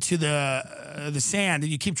into the sand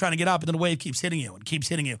and you keep trying to get up and then the wave keeps hitting you and keeps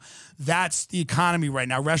hitting you. That's the economy right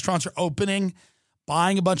now. Restaurants are opening,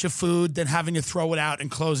 buying a bunch of food, then having to throw it out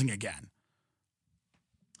and closing again.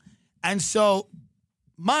 And so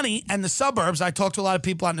money and the suburbs, I talked to a lot of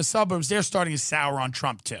people out in the suburbs, they're starting to sour on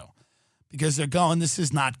Trump too because they're going, this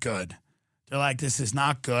is not good. They're like, this is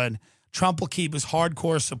not good. Trump will keep his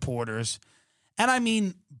hardcore supporters.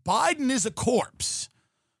 And Biden is a corpse.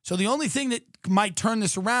 So the only thing that might turn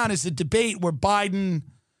this around is a debate where Biden,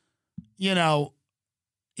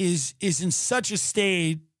 is in such a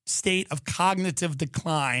state of cognitive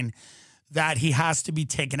decline that he has to be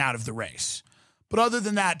taken out of the race. But other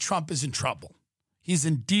than that, Trump is in trouble. He's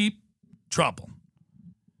in deep trouble.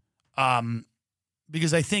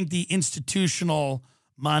 Because I think the institutional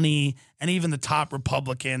money and even the top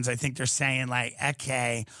Republicans, I think they're saying like,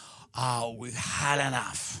 okay, we've had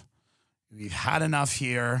enough. We've had enough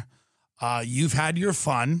here. You've had your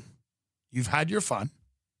fun. You've had your fun.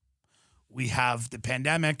 We have the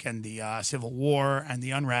pandemic and the civil war and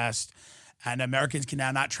the unrest, and Americans can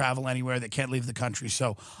now not travel anywhere. They can't leave the country.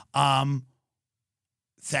 So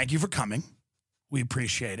thank you for coming. We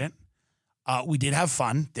appreciate it. We did have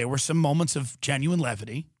fun. There were some moments of genuine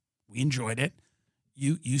levity. We enjoyed it.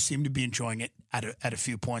 You seem to be enjoying it at a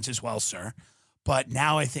few points as well, sir. But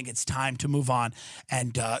now I think it's time to move on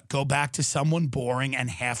and go back to someone boring and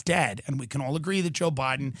half dead. And we can all agree that Joe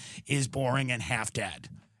Biden is boring and half dead.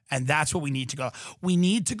 And that's what we need to go. We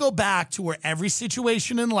need to go back to where every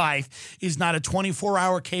situation in life is not a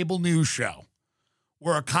 24-hour cable news show.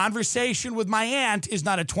 Where a conversation with my aunt is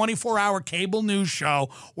not a 24-hour cable news show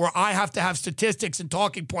where I have to have statistics and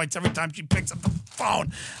talking points every time she picks up the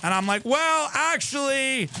phone. And I'm like, well,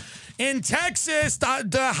 actually, in Texas,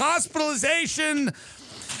 the hospitalization,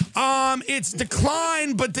 it's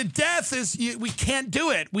declined, but the death is, we can't do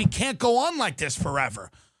it. We can't go on like this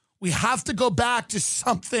forever. We have to go back to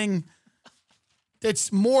something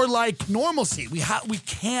that's more like normalcy. We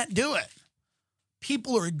can't do it.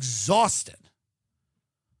 People are exhausted.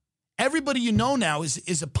 Everybody you know now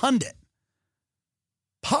is a pundit.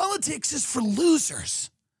 Politics is for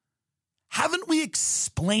losers. Haven't we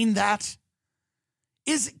explained that?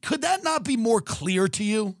 Could that not be more clear to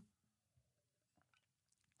you?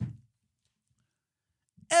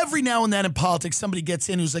 Every now and then in politics, somebody gets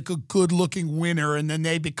in who's like a good-looking winner, and then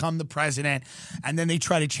they become the president, and then they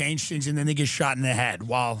try to change things, and then they get shot in the head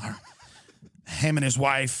while him and his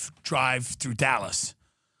wife drive through Dallas.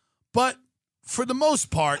 But for the most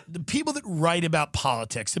part, the people that write about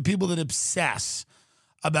politics, the people that obsess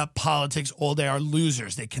about politics all day are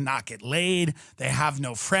losers. They cannot get laid. They have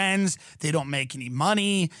no friends. They don't make any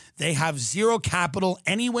money. They have zero capital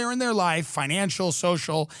anywhere in their life, financial,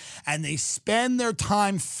 social, and they spend their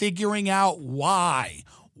time figuring out why.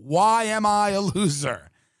 Why am I a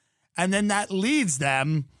loser? And then that leads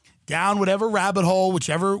them down whatever rabbit hole,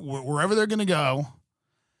 wherever they're going to go.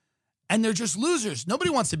 And they're just losers. Nobody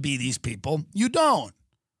wants to be these people. You don't.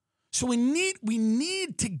 So we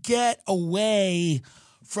need to get away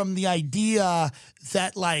from the idea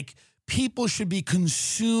that like people should be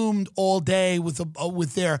consumed all day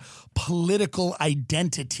with their political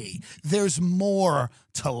identity. There's more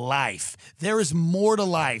to life. There is more to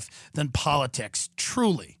life than politics,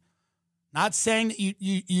 truly. Not saying that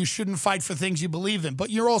you shouldn't fight for things you believe in, but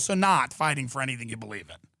you're also not fighting for anything you believe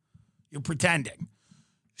in. You're pretending.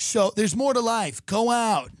 So there's more to life. Go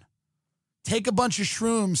out. Take a bunch of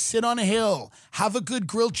shrooms. Sit on a hill. Have a good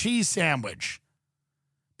grilled cheese sandwich.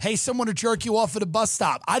 Pay someone to jerk you off at a bus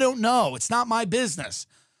stop. I don't know. It's not my business.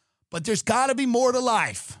 But there's got to be more to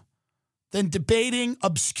life than debating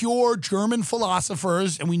obscure German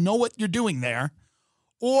philosophers, and we know what you're doing there,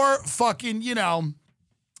 or fucking,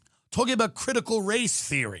 talking about critical race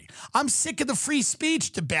theory. I'm sick of the free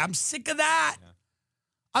speech debate. I'm sick of that. Yeah.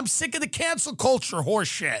 I'm sick of the cancel culture horse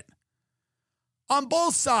shit. On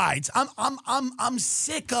both sides. I'm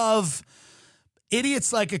sick of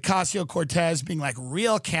idiots like Ocasio-Cortez being like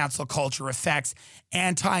real cancel culture affects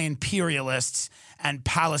anti-imperialists and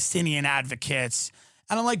Palestinian advocates.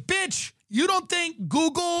 And I'm like, bitch, you don't think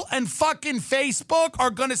Google and fucking Facebook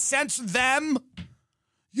are going to censor them?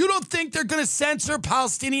 You don't think they're going to censor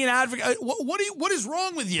Palestinian advocates? What is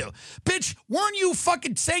wrong with you? Bitch, weren't you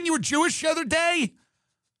fucking saying you were Jewish the other day?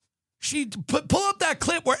 Pull up that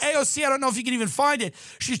clip where AOC, I don't know if you can even find it.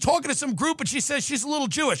 She's talking to some group and she says she's a little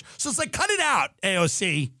Jewish. So it's like, cut it out,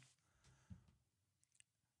 AOC.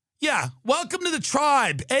 Yeah, welcome to the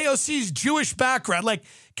tribe. AOC's Jewish background. Like,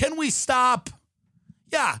 can we stop?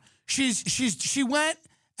 Yeah, she went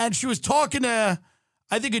and she was talking to,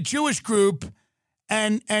 I think, a Jewish group,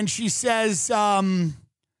 and she says, play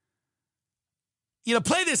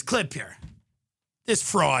this clip here. This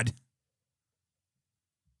fraud.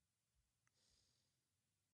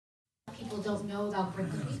 People don't know about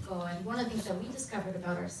Puerto Rico, and one of the things that we discovered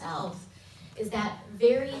about ourselves is that a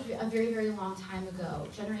very, very long time ago,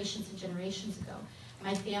 generations and generations ago,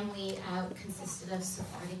 my family consisted of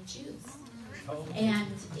Sephardic Jews. And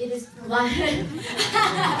it is like, he's like,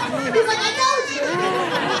 I told you.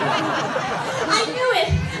 I knew it.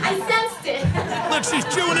 I sensed it. Look, she's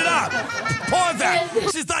chewing it up. Pause that.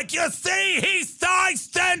 She's like, you see, I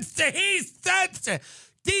sensed it. He sensed it.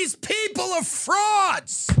 These people are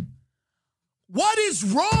frauds. What is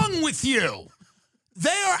wrong with you? They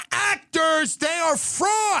are actors. They are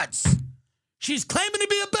frauds. She's claiming to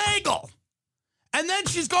be a bagel. And then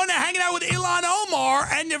she's going to hang out with Ilhan Omar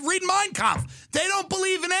and read Mein Kampf. They don't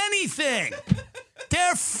believe in anything.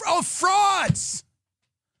 They're frauds.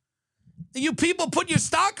 You people put your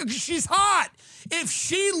stock because she's hot. If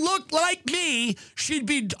she looked like me, she'd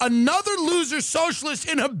be another loser socialist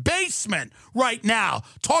in her basement right now,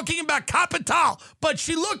 talking about Capital. But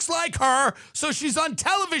she looks like her, so she's on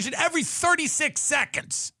television every 36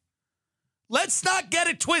 seconds. Let's not get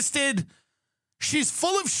it twisted. She's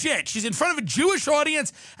full of shit. She's in front of a Jewish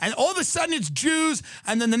audience, and all of a sudden it's Jews,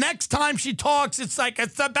 and then the next time she talks, it's like,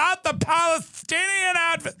 it's about the Palestinian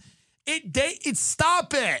advocate.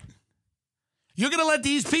 Stop it. You're going to let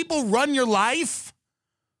these people run your life?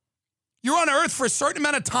 You're on Earth for a certain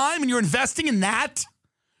amount of time, and you're investing in that?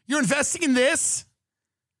 You're investing in this?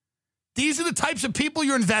 These are the types of people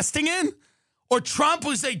you're investing in? Or Trump,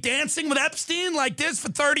 who's like dancing with Epstein like this for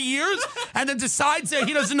 30 years, and then decides that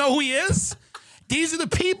he doesn't know who he is? These are the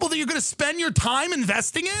people that you're going to spend your time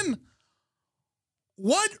investing in?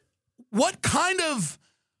 What kind of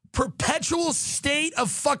perpetual state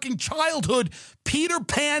of fucking childhood Peter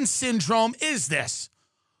Pan syndrome is this?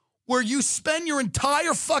 Where you spend your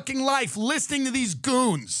entire fucking life listening to these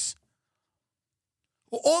goons.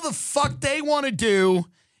 All the fuck they want to do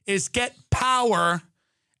is get power,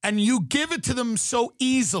 and you give it to them so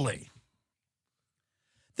easily.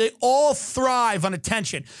 They all thrive on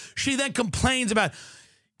attention. She then complains about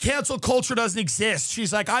cancel culture doesn't exist.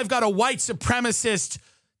 She's like, I've got a white supremacist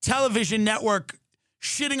television network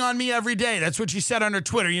shitting on me every day. That's what she said on her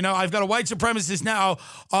Twitter. I've got a white supremacist now.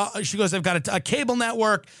 She goes, I've got a cable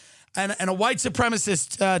network and a white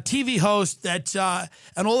supremacist TV host that,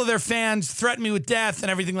 and all of their fans threaten me with death and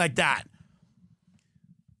everything like that.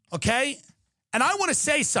 Okay? And I want to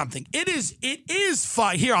say something. It is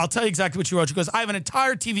fun. Here, I'll tell you exactly what she wrote. She goes, I have an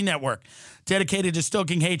entire TV network dedicated to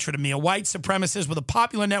stoking hatred of me. A white supremacist with a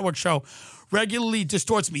popular network show regularly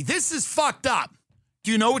distorts me. This is fucked up.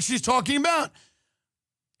 Do you know what she's talking about?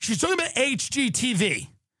 She's talking about HGTV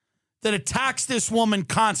that attacks this woman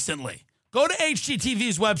constantly. Go to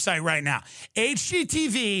HGTV's website right now.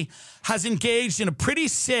 HGTV has engaged in a pretty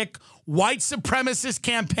sick white supremacist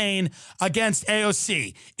campaign against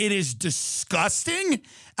AOC. It is disgusting,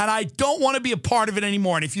 and I don't want to be a part of it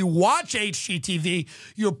anymore. And if you watch HGTV,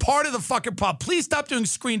 you're part of the fucking problem. Please stop doing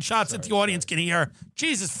screenshots that the audience can hear.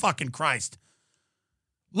 Jesus fucking Christ.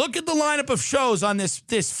 Look at the lineup of shows on this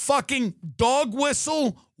fucking dog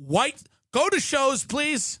whistle white. Go to shows,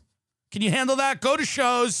 please. Can you handle that? Go to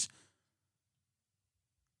shows.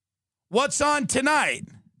 What's on tonight?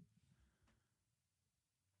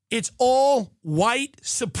 It's all white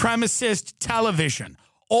supremacist television.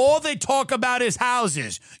 All they talk about is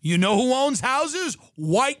houses. You know who owns houses?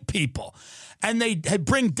 White people. And they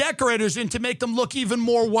bring decorators in to make them look even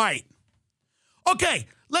more white. Okay,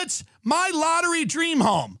 my lottery dream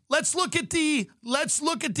home. Let's look at the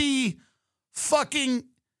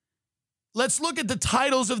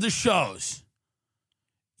titles of the shows.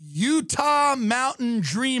 Utah Mountain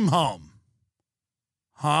Dream Home.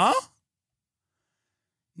 Huh?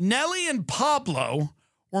 Nelly and Pablo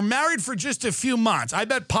were married for just a few months. I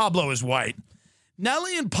bet Pablo is white.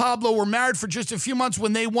 Nelly and Pablo were married for just a few months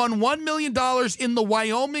when they won $1 million in the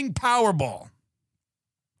Wyoming Powerball.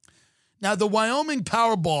 Now, the Wyoming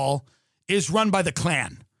Powerball is run by the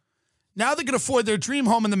Klan. Now they can afford their dream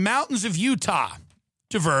home in the mountains of Utah.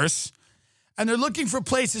 Diverse. And they're looking for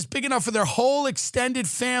places big enough for their whole extended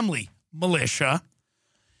family. Militia.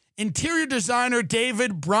 Interior designer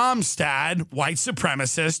David Bromstad, white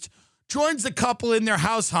supremacist, joins the couple in their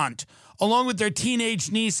house hunt, along with their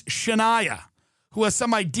teenage niece, Shania, who has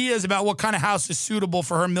some ideas about what kind of house is suitable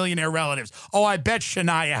for her millionaire relatives. Oh, I bet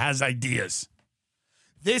Shania has ideas.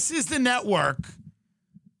 This is the network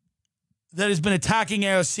that has been attacking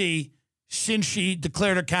AOC since she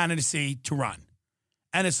declared her candidacy to run.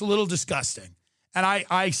 And it's a little disgusting. And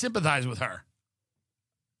I sympathize with her.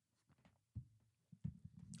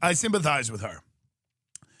 I sympathize with her.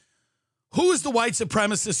 Who is the white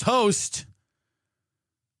supremacist host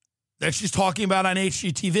that she's talking about on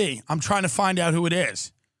HGTV? I'm trying to find out who it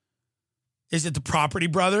is. Is it the Property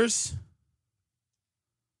Brothers?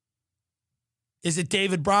 Is it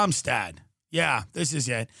David Bromstad? Yeah, this is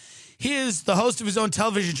it. He is the host of his own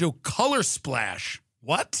television show, Color Splash.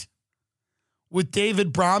 What? With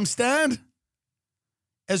David Bromstad?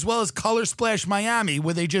 As well as Color Splash Miami,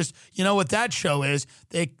 where they just, you know what that show is?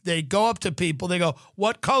 They go up to people, they go,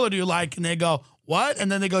 what color do you like? And they go, what? And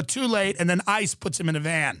then they go, too late, and then ICE puts them in a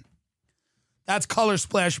van. That's Color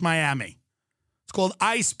Splash Miami. It's called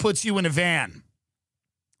ICE Puts You in a Van.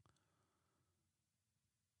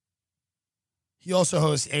 He also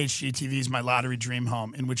hosts HGTV's My Lottery Dream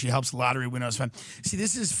Home, in which he helps lottery winners find. See,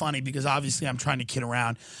 this is funny because obviously I'm trying to kid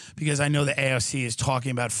around because I know the AOC is talking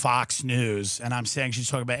about Fox News and I'm saying she's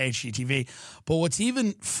talking about HGTV. But what's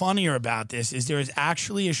even funnier about this is there is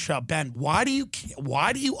actually a show. Ben, why do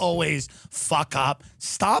you always fuck up?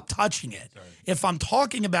 Stop touching it. Sorry. If I'm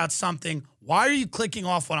talking about something, why are you clicking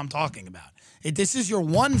off what I'm talking about? This is your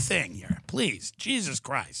one thing here. Please, Jesus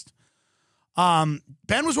Christ.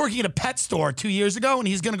 Ben was working at a pet store 2 years ago, and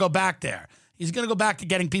he's going to go back there. He's going to go back to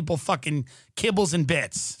getting people fucking kibbles and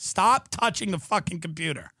bits. Stop touching the fucking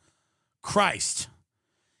computer. Christ.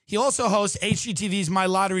 He also hosts HGTV's My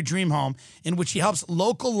Lottery Dream Home, in which he helps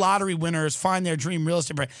local lottery winners find their dream real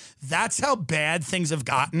estate. That's how bad things have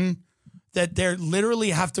gotten, that they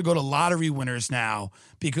literally have to go to lottery winners now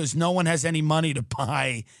because no one has any money to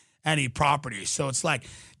buy any property. So it's like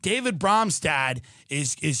David Bromstad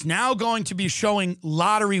is now going to be showing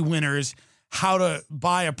lottery winners how to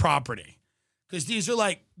buy a property. Because these are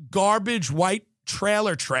like garbage white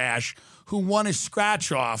trailer trash who won a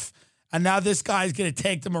scratch off. And now this guy's going to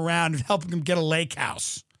take them around and help them get a lake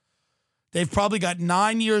house. They've probably got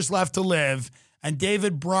 9 years left to live. And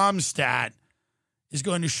David Bromstad is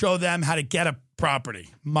going to show them how to get a property.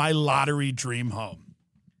 My Lottery Dream Home.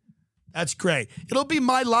 That's great. It'll be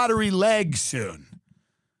My Lottery Leg soon.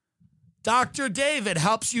 Dr. David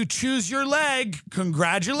helps you choose your leg.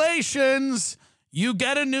 Congratulations. You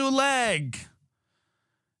get a new leg.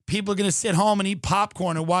 People are going to sit home and eat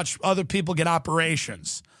popcorn and watch other people get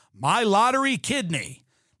operations. My Lottery Kidney.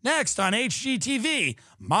 Next on HGTV,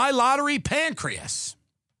 My Lottery Pancreas.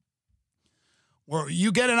 Where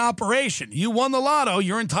you get an operation. You won the lotto.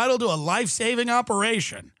 You're entitled to a life-saving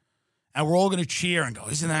operation. And we're all going to cheer and go,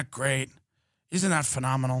 isn't that great? Isn't that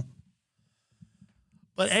phenomenal?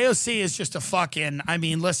 But AOC is just a fucking, I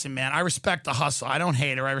mean, listen, man, I respect the hustle. I don't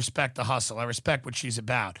hate her. I respect the hustle. I respect what she's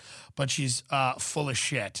about. But she's full of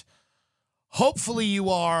shit. Hopefully you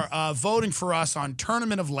are voting for us on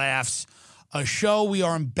Tournament of Laughs, a show we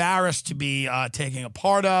are embarrassed to be taking a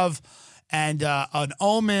part of. and an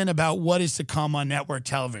omen about what is to come on network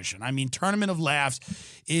television. I mean, Tournament of Laughs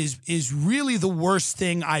is really the worst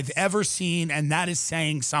thing I've ever seen, and that is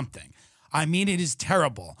saying something. I mean, it is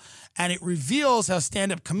terrible. And it reveals how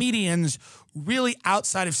stand-up comedians really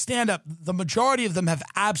outside of stand-up, the majority of them have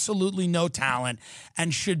absolutely no talent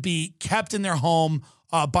and should be kept in their home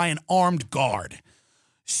by an armed guard.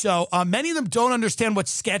 So many of them don't understand what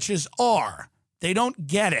sketches are. They don't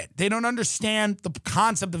get it. They don't understand the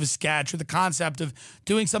concept of a sketch or the concept of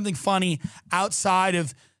doing something funny outside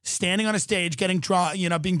of standing on a stage, getting drunk,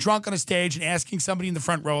 being drunk on a stage and asking somebody in the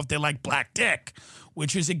front row if they like black dick,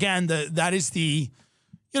 which is, again, that is the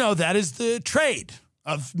trade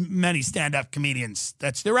of many stand-up comedians.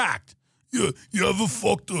 That's their act. You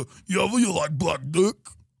like black dick?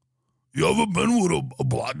 You ever been with a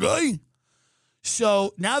black guy?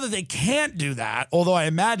 So now that they can't do that, although I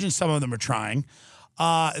imagine some of them are trying,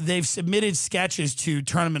 they've submitted sketches to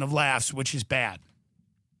Tournament of Laughs, which is bad.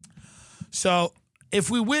 So if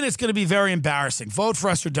we win, it's going to be very embarrassing. Vote for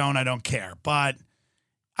us or don't, I don't care. But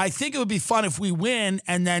I think it would be fun if we win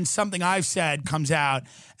and then something I've said comes out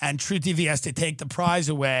and True TV has to take the prize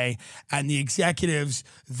away and the executives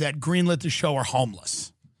that greenlit the show are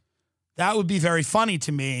homeless. That would be very funny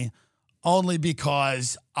to me, only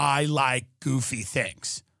because I like goofy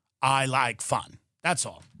things. I like fun. That's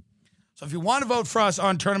all. So if you want to vote for us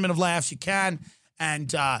on Tournament of Laughs, you can.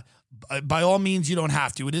 And by all means, you don't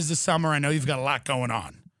have to. It is the summer. I know you've got a lot going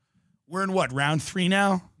on. We're in what, round 3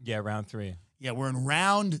 now? Yeah, round 3. Yeah, we're in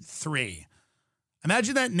round 3.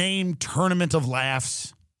 Imagine that name, Tournament of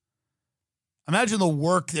Laughs. Imagine the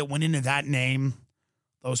work that went into that name.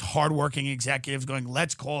 Those hardworking executives going,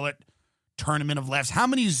 let's call it Tournament of Laughs. How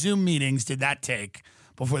many Zoom meetings did that take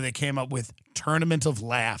before they came up with Tournament of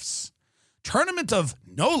Laughs? Tournament of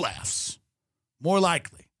no laughs, more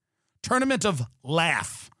likely. Tournament of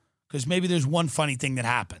laugh, because maybe there's one funny thing that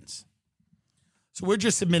happens. So we're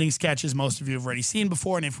just submitting sketches most of you have already seen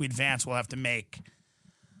before, and if we advance, we'll have to make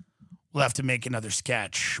another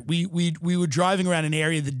sketch. We were driving around an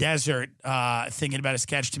area of the desert thinking about a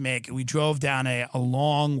sketch to make. We drove down a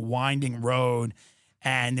long, winding road,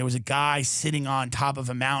 and there was a guy sitting on top of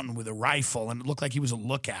a mountain with a rifle, and it looked like he was a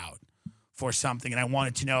lookout for something. And I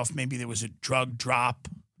wanted to know if maybe there was a drug drop,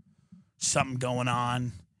 something going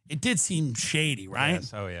on. It did seem shady, right?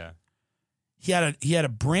 Yes. Oh, yeah. He had a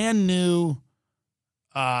brand new,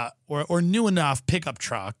 or new enough pickup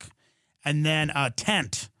truck, and then a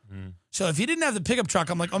tent. Mm. So if he didn't have the pickup truck,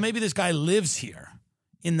 I'm like, oh, maybe this guy lives here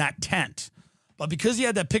in that tent. But because he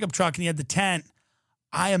had that pickup truck and he had the tent,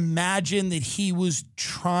 I imagine that he was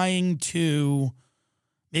trying to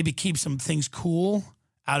maybe keep some things cool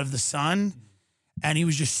out of the sun. And he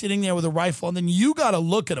was just sitting there with a rifle. And then you got to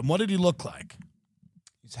look at him. What did he look like?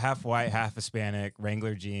 He's half white, half Hispanic,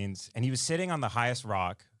 Wrangler jeans. And he was sitting on the highest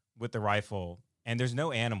rock with the rifle. And there's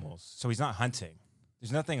no animals. So he's not hunting.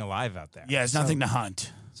 There's nothing alive out there. Yeah, there's nothing to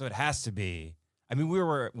hunt. So it has to be. I mean, we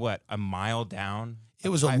were, a mile down? It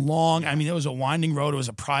was a long, it was a winding road. It was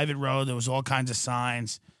a private road. There was all kinds of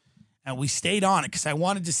signs. And we stayed on it because I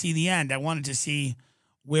wanted to see the end. I wanted to see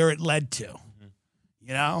where it led to. Mm-hmm.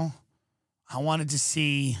 You know? I wanted to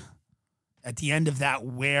see at the end of that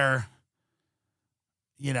where,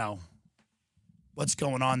 what's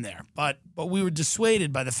going on there. But we were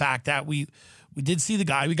dissuaded by the fact that we did see the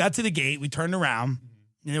guy. We got to the gate. We turned around.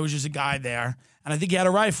 And there was just a guy there. And I think he had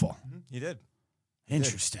a rifle. Mm-hmm. He did.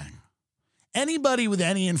 Interesting. Anybody with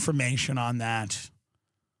any information on that,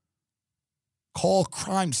 call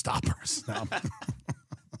Crime Stoppers. No. Can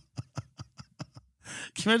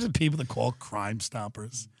you imagine people that call Crime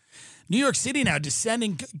Stoppers? New York City now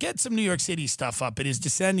descending. Get some New York City stuff up. It is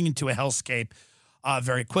descending into a hellscape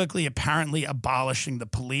very quickly. Apparently abolishing the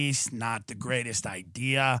police, not the greatest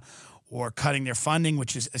idea, or cutting their funding,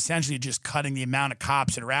 which is essentially just cutting the amount of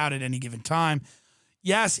cops that are out at any given time.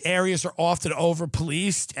 Yes, areas are often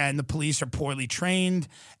over-policed, and the police are poorly trained,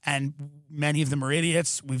 and many of them are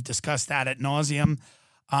idiots. We've discussed that ad nauseum.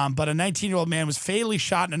 But a 19-year-old man was fatally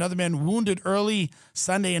shot and another man wounded early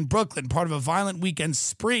Sunday in Brooklyn, part of a violent weekend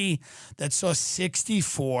spree that saw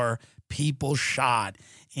 64 people shot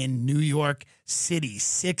in New York City.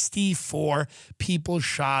 64 people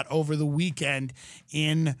shot over the weekend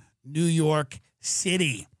in New York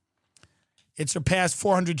City. It surpassed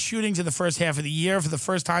 400 shootings in the first half of the year for the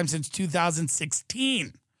first time since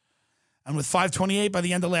 2016. And with 528 by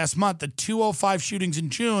the end of last month, the 205 shootings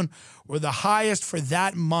in June were the highest for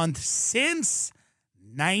that month since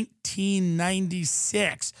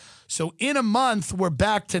 1996. So in a month, we're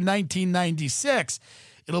back to 1996.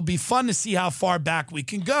 It'll be fun to see how far back we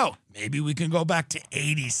can go. Maybe we can go back to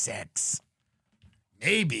 86.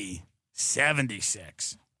 Maybe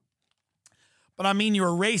 76. But I mean, you're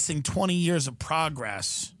erasing 20 years of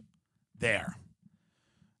progress there.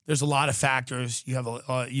 There's a lot of factors. You had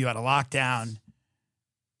a lockdown.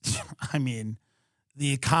 I mean,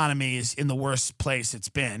 the economy is in the worst place it's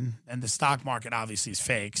been, and the stock market obviously is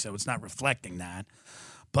fake, so it's not reflecting that.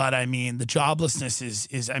 But I mean, the joblessness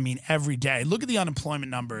is every day. Look at the unemployment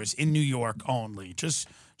numbers in New York only. Just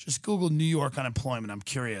Google New York unemployment. I'm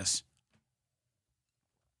curious.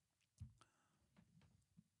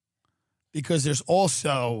 Because there's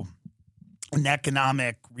also an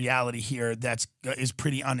economic reality here is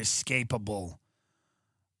pretty unescapable.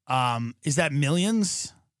 Is that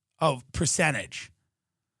millions? Oh, percentage.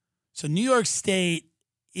 So New York State,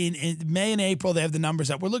 in May and April, they have the numbers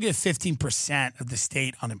up. We're looking at 15% of the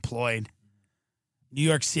state unemployed. New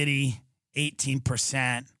York City,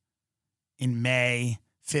 18% in May,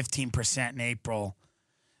 15% in April.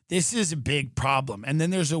 This is a big problem. And then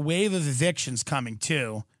there's a wave of evictions coming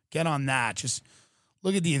too. Get on that. Just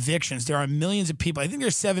look at the evictions. There are millions of people. I think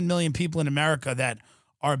there's 7 million people in America that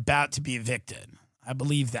are about to be evicted. I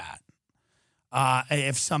believe that.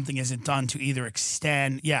 If something isn't done to either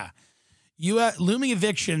extend. Yeah. Looming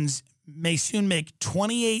evictions may soon make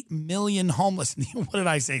 28 million homeless. What did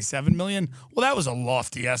I say, 7 million? Well, that was a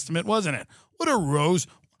lofty estimate, wasn't it?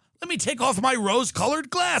 Let me take off my rose-colored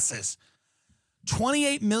glasses.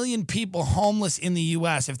 28 million people homeless in the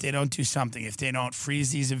U.S. if they don't do something, if they don't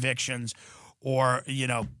freeze these evictions or,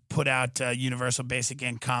 put out universal basic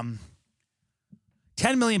income.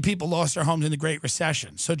 10 million people lost their homes in the Great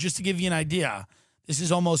Recession. So just to give you an idea, this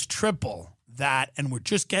is almost triple that, and we're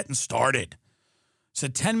just getting started. So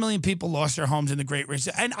 10 million people lost their homes in the Great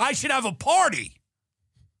Recession. And I should have a party.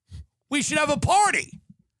 We should have a party.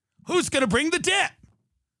 Who's going to bring the dip?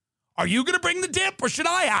 Are you going to bring the dip or should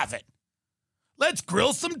I have it? Let's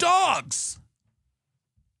grill some dogs.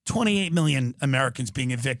 28 million Americans being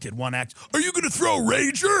evicted. One act. Are you going to throw a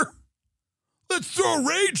rager? Let's throw a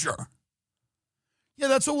rager. Yeah,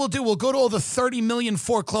 that's what we'll do. We'll go to all the 30 million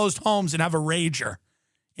foreclosed homes and have a rager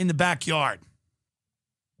in the backyard.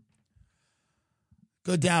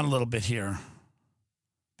 Go down a little bit here.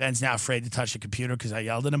 Ben's now afraid to touch the computer because I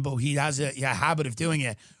yelled at him, but he has a habit of doing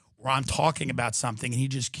it where I'm talking about something and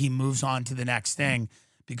he moves on to the next thing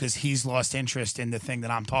because he's lost interest in the thing that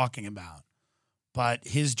I'm talking about. But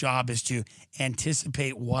his job is to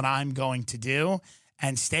anticipate what I'm going to do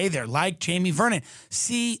and stay there, like Jamie Vernon.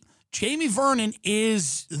 See, Jamie Vernon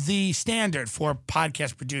is the standard for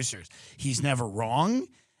podcast producers. He's never wrong.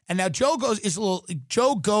 And now Joe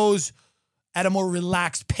goes at a more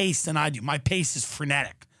relaxed pace than I do. My pace is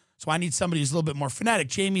frenetic. So I need somebody who's a little bit more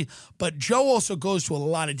frenetic. But Joe also goes to a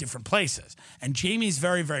lot of different places. And Jamie's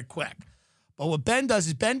very, very quick. But what Ben does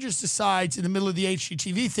is Ben just decides in the middle of the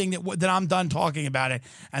HGTV thing that I'm done talking about it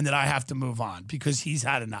and that I have to move on because he's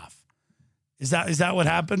had enough. Is that what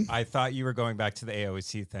happened? I thought you were going back to the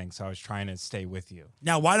AOC thing, so I was trying to stay with you.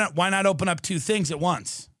 Now, why not open up two things at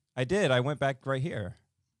once? I did. I went back right here.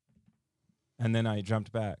 And then I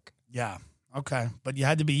jumped back. Yeah. Okay. But you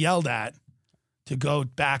had to be yelled at to go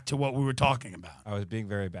back to what we were talking about. I was being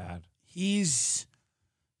very bad. He's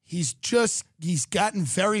gotten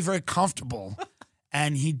very, very comfortable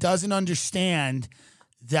and he doesn't understand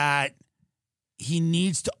that he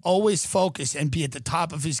needs to always focus and be at the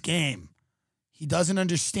top of his game. He doesn't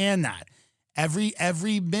understand that.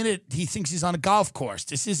 Every minute he thinks he's on a golf course.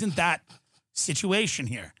 This isn't that situation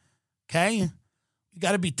here. Okay? You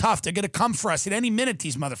got to be tough. They're going to come for us at any minute,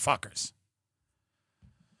 these motherfuckers.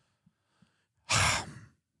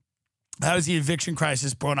 How does the eviction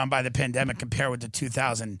crisis brought on by the pandemic compare with the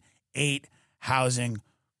 2008 housing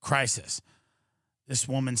crisis? This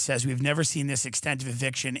woman says, we've never seen this extent of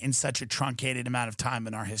eviction in such a truncated amount of time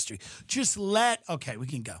in our history. Okay, we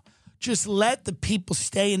can go. Just let the people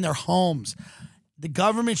stay in their homes. The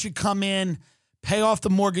government should come in, pay off the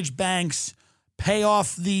mortgage banks, pay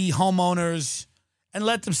off the homeowners, and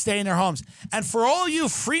let them stay in their homes. And for all you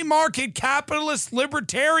free market capitalist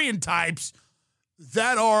libertarian types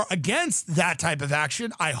that are against that type of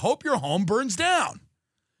action, I hope your home burns down.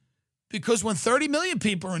 Because when 30 million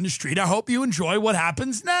people are in the street, I hope you enjoy what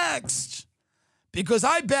happens next. Because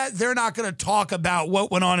I bet they're not going to talk about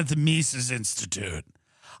what went on at the Mises Institute.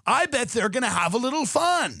 I bet they're going to have a little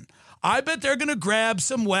fun. I bet they're going to grab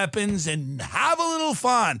some weapons and have a little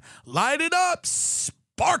fun. Light it up.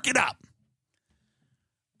 Spark it up.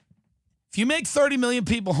 If you make 30 million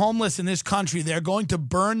people homeless in this country, they're going to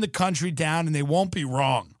burn the country down and they won't be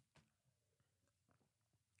wrong.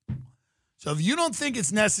 So if you don't think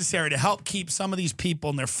it's necessary to help keep some of these people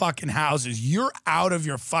in their fucking houses, you're out of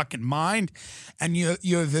your fucking mind and you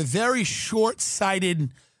have a very short-sighted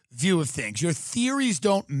view of things. Your theories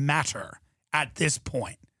don't matter at this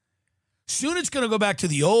point. Soon it's going to go back to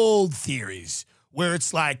the old theories where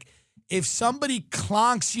it's like if somebody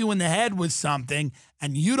clonks you in the head with something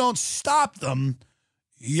and you don't stop them,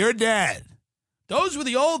 you're dead. Those were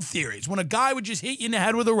the old theories when a guy would just hit you in the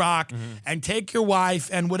head with a rock and take your wife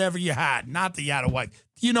and whatever you had. Not that you had a wife.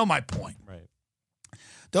 You know my point. Right.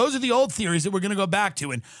 Those are the old theories that we're going to go back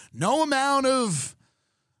to. And no amount of,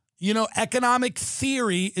 economic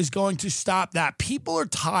theory is going to stop that. People are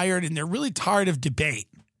tired, and they're really tired of debate.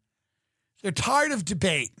 They're tired of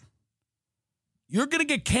debate. You're going to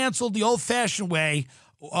get canceled the old-fashioned way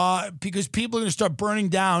because people are going to start burning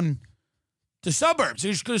down the suburbs.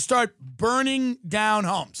 They're just going to start burning down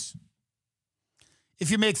homes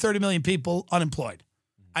if you make 30 million people unemployed.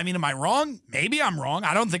 I mean, am I wrong? Maybe I'm wrong.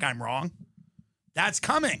 I don't think I'm wrong. That's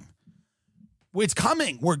coming. It's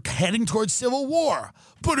coming. We're heading towards civil war.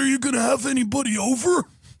 But are you going to have anybody over?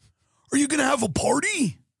 Are you going to have a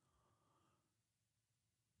party?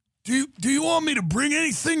 Do you want me to bring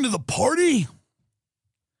anything to the party?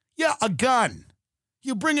 Yeah, a gun.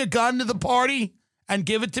 You bring a gun to the party and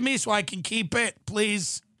give it to me so I can keep it,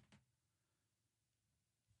 please.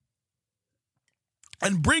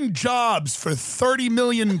 And bring jobs for 30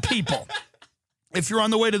 million people if you're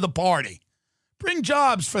on the way to the party. Bring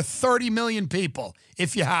jobs for 30 million people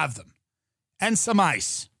if you have them. And some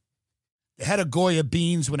ice. The head of Goya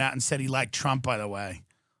Beans went out and said he liked Trump, by the way.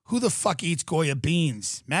 Who the fuck eats Goya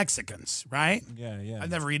beans? Mexicans, right? Yeah.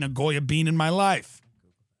 I've never eaten a Goya bean in my life.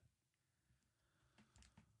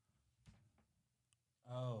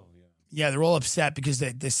 Oh, yeah. Yeah, they're all upset because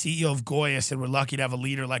the CEO of Goya said we're lucky to have a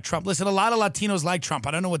leader like Trump. Listen, a lot of Latinos like Trump.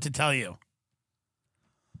 I don't know what to tell you.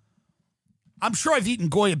 I'm sure I've eaten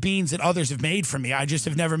Goya beans that others have made for me. I just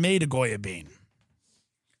have never made a Goya bean.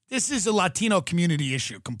 This is a Latino community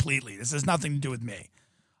issue completely. This has nothing to do with me.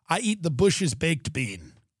 I eat the Bush's baked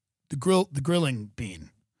bean, the grilling bean,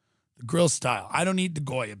 the grill style. I don't eat the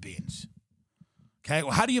Goya beans. Okay,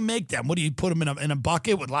 well, how do you make them? What do you put them in a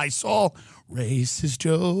bucket with Lysol? Racist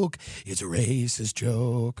joke. It's a racist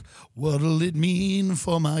joke. What'll it mean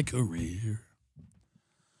for my career?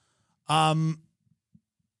 Yeah,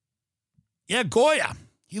 Goya.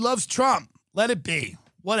 He loves Trump. Let it be.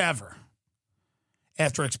 Whatever.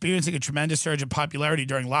 After experiencing a tremendous surge in popularity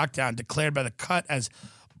during lockdown, declared by The Cut as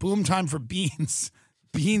boom time for beans,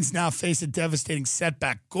 beans now face a devastating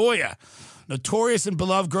setback. Goya, notorious and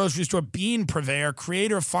beloved grocery store bean purveyor,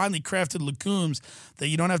 creator of finely crafted legumes that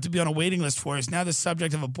you don't have to be on a waiting list for, is now the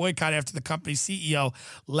subject of a boycott after the company's CEO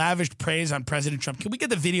lavished praise on President Trump. Can we get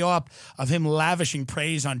the video up of him lavishing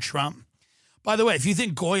praise on Trump? By the way, if you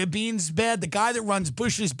think Goya beans is bad, the guy that runs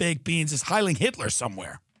Bush's Baked Beans is Heiling Hitler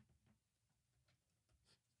somewhere.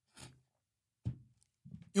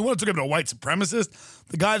 You want to talk about a white supremacist?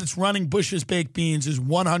 The guy that's running Bush's Baked Beans is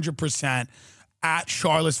 100% at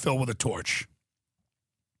Charlottesville with a torch.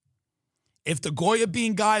 If the Goya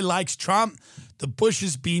bean guy likes Trump, the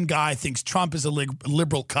Bush's bean guy thinks Trump is a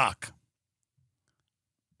liberal cuck.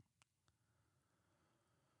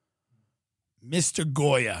 Mr.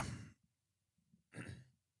 Goya.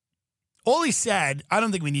 All he said, I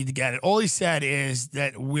don't think we need to get it. All he said is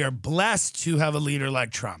that we're blessed to have a leader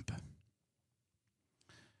like Trump.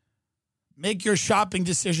 Make your shopping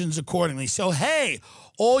decisions accordingly. So, hey,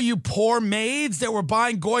 all you poor maids that were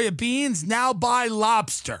buying Goya beans, now buy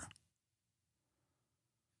lobster.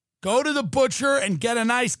 Go to the butcher and get a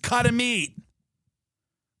nice cut of meat.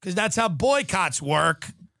 Because that's how boycotts work.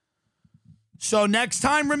 So next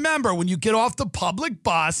time, remember, when you get off the public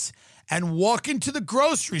bus and walk into the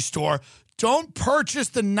grocery store, don't purchase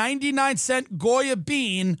the 99-cent Goya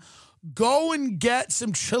bean. Go and get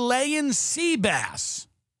some Chilean sea bass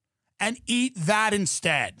and eat that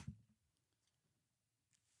instead.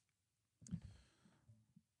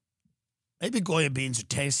 Maybe Goya beans are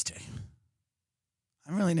tasty.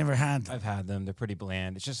 I really never had them. I've had them. They're pretty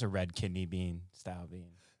bland. It's just a red kidney bean style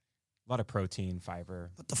bean. A lot of protein, fiber.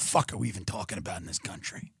 What the fuck are we even talking about in this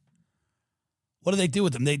country? What do they do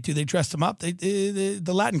with them? They dress them up? The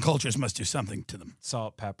Latin cultures must do something to them.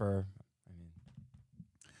 Salt, pepper.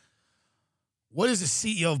 What is the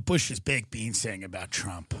CEO of Bush's Baked Beans saying about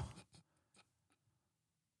Trump?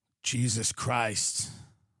 Jesus Christ.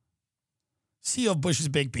 CEO of Bush's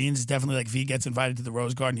Baked Beans is definitely like, if he gets invited to the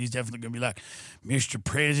Rose Garden, he's definitely going to be like, Mr.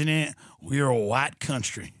 President, we're a white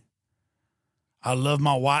country. I love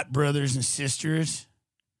my white brothers and sisters.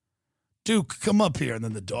 Duke, come up here. And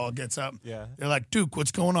then the dog gets up. Yeah. They're like, Duke,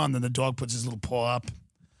 what's going on? Then the dog puts his little paw up.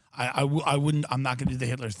 I'm not going to do the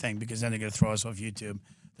Hitler thing because then they're going to throw us off YouTube.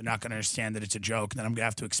 They're not going to understand that it's a joke. And then I'm going to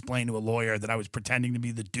have to explain to a lawyer that I was pretending to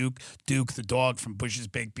be the Duke the dog from Bush's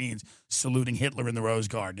Baked Beans, saluting Hitler in the Rose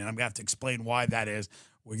Garden. And I'm going to have to explain why that is.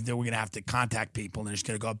 We're going to have to contact people, and it's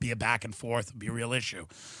going to go be a back and forth. It'll be a real issue.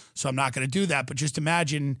 So I'm not going to do that. But just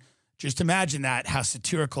imagine that, how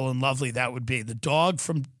satirical and lovely that would be. The dog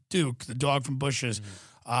from Duke, the dog from Bush's,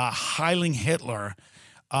 heiling Hitler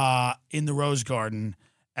in the Rose Garden,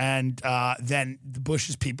 and then the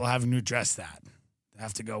Bush's people having to address that. They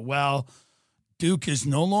have to go, well, Duke is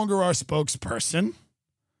no longer our spokesperson.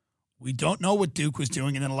 We don't know what Duke was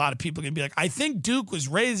doing. And then a lot of people are going to be like, I think Duke was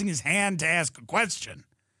raising his hand to ask a question.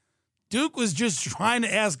 Duke was just trying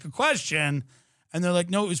to ask a question. And they're like,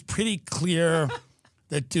 no, it was pretty clear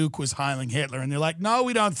that Duke was heiling Hitler. And they're like, no,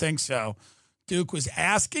 we don't think so. Duke was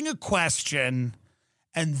asking a question,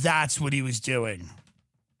 and that's what he was doing.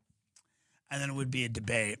 And then it would be a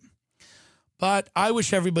debate. But I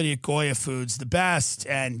wish everybody at Goya Foods the best.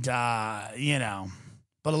 And, but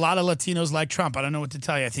a lot of Latinos like Trump. I don't know what to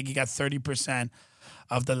tell you. I think he got 30%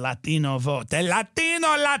 of the Latino vote. The Latino,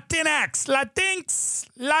 Latinx, Latinx,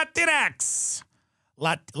 Latinx.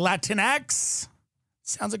 Latinx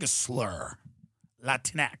sounds like a slur.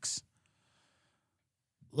 Latinx.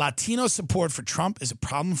 Latino support for Trump is a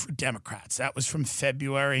problem for Democrats. That was from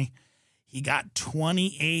February. He got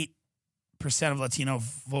 28% of Latino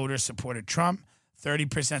voters supported Trump.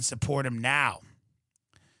 30% support him now.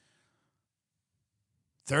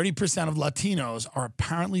 30% of Latinos are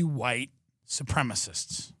apparently white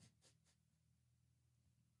supremacists.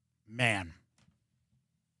 Man.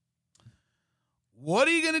 What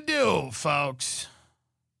are you going to do, folks?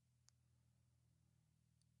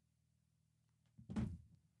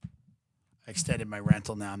 I extended my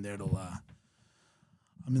rental now. I'm there till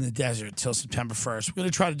I'm in the desert till September 1st. We're going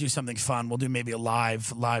to try to do something fun. We'll do maybe a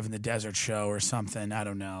live in the desert show or something. I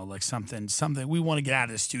don't know, like something. We want to get out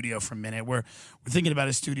of the studio for a minute. We're thinking about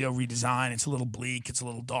a studio redesign. It's a little bleak. It's a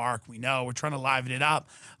little dark. We know. We're trying to liven it up.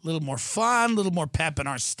 A little more fun, a little more pep in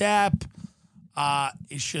our step.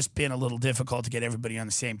 It's just been a little difficult to get everybody on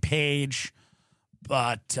the same page.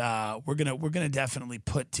 But we're gonna definitely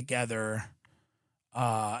put together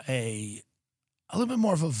a little bit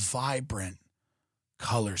more of a vibrant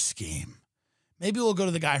color scheme. Maybe we'll go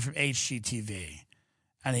to the guy from HGTV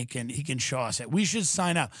and he can show us it. We should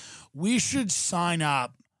sign up.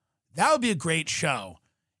 That would be a great show.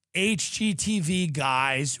 HGTV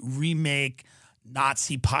guys remake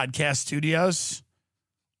Nazi podcast studios.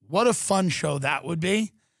 What a fun show that would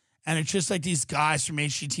be. And it's just like these guys from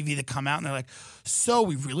HGTV that come out and they're like, so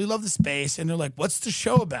we really love the space. And they're like, what's the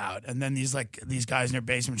show about? And then these guys in their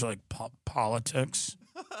basements are like, politics.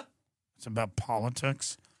 It's about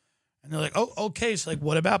politics. And they're like, oh, okay. So like,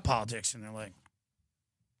 what about politics? And they're like,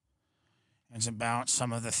 it's about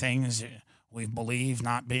some of the things we believe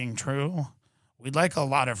not being true. We'd like a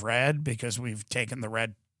lot of red because we've taken the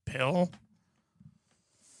red pill.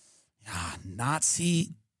 Yeah,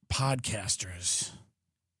 Nazi podcasters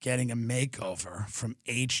getting a makeover from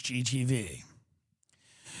HGTV.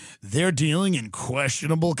 They're dealing in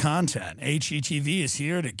questionable content. HGTV is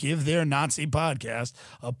here to give their Nazi podcast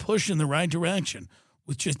a push in the right direction.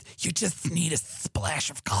 You just need a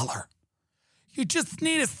splash of color. You just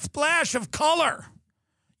need a splash of color.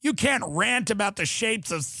 You can't rant about the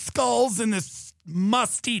shapes of skulls in this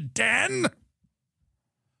musty den.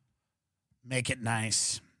 Make it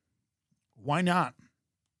nice. Why not?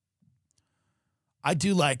 I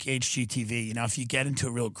do like HGTV. You know, if you get into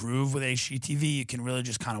a real groove with HGTV, you can really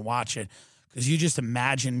just kind of watch it because you just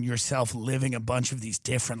imagine yourself living a bunch of these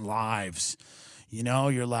different lives. You know,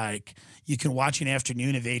 you're like, you can watch an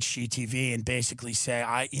afternoon of HGTV and basically say,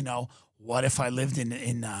 what if I lived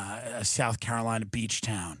in South Carolina beach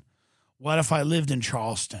town? What if I lived in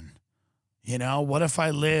Charleston? You know, what if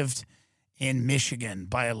I lived in Michigan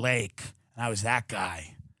by a lake and I was that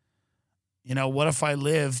guy? You know, what if I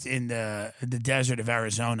lived in the desert of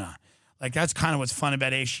Arizona? Like, that's kind of what's fun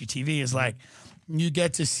about HGTV is, like, you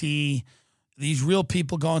get to see these real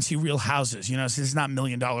people go and see real houses. You know, this is not $1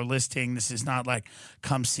 million listing. This is not like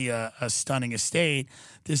come see a stunning estate.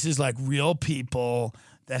 This is, like, real people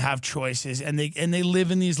that have choices, and they live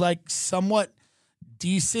in these, like, somewhat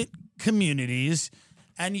decent communities,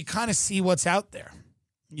 and you kind of see what's out there.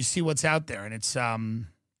 You see what's out there, and it's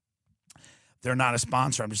they're not a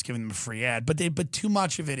sponsor. I'm just giving them a free ad. But too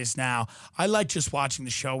much of it is now. I like just watching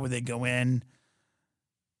the show where they go in.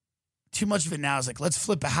 Too much of it now is like, let's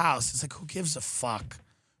flip a house. It's like, who gives a fuck?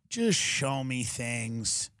 Just show me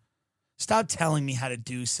things. Stop telling me how to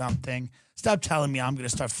do something. Stop telling me I'm going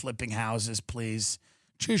to start flipping houses, please.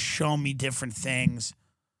 Just show me different things.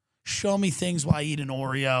 Show me things while I eat an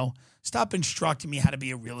Oreo. Stop instructing me how to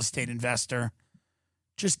be a real estate investor.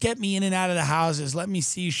 Just get me in and out of the houses. Let me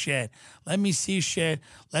see shit. Let me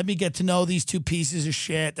get to know these two pieces of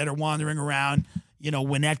shit that are wandering around,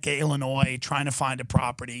 Winnetka, Illinois, trying to find a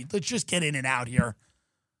property. Let's just get in and out here.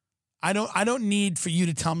 I don't need for you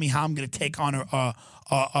to tell me how I'm going to take on a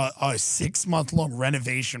 6-month-long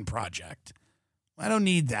renovation project. I don't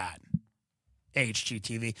need that.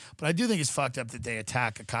 HGTV. But I do think it's fucked up that they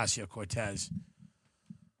attack Ocasio-Cortez.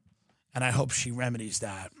 And I hope she remedies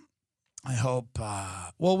that. I hope,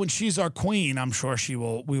 when she's our queen, I'm sure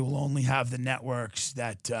we will only have the networks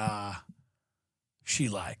that she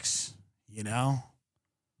likes,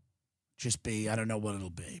 Just be, I don't know what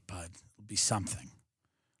it'll be, but it'll be something.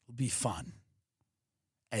 It'll be fun.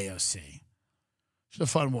 AOC. She's a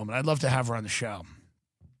fun woman. I'd love to have her on the show.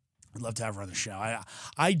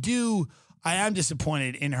 I am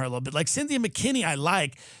disappointed in her a little bit. Like Cynthia McKinney, I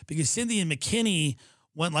like, because Cynthia McKinney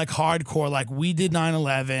went like hardcore, like we did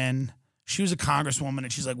 9/11. She was a congresswoman,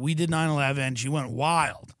 and she's like, we did 9/11. She went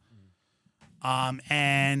wild.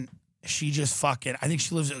 And she just fucking, I think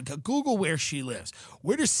she lives, Google where she lives.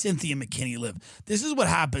 Where does Cynthia McKinney live? This is what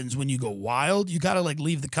happens when you go wild. You got to like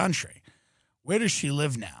leave the country. Where does she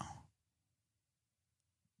live now?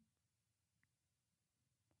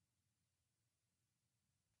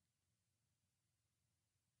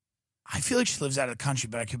 I feel like she lives out of the country,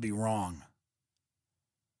 but I could be wrong.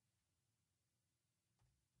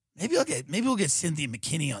 Maybe we'll get Cynthia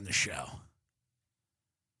McKinney on the show.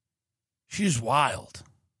 She's wild.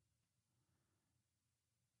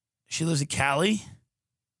 She lives in Cali.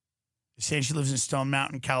 They're saying she lives in Stone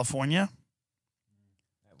Mountain, California.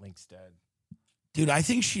 That link's dead. Dude, I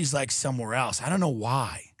think she's like somewhere else. I don't know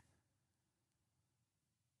why.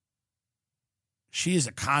 She is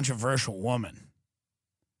a controversial woman.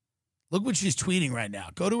 Look what she's tweeting right now.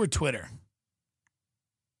 Go to her Twitter.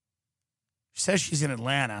 She says she's in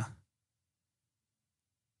Atlanta.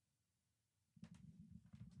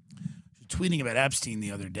 She was tweeting about Epstein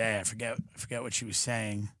the other day. I forget what she was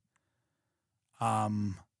saying.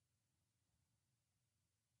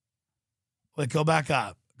 Wait, go back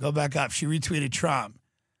up. She retweeted Trump.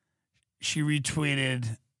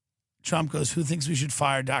 Trump goes, who thinks we should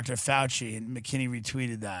fire Dr. Fauci? And McKinney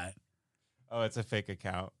retweeted that. Oh, it's a fake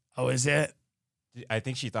account. Oh, is it? I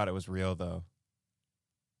think she thought it was real, though.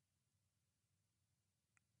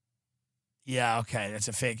 Yeah, okay. That's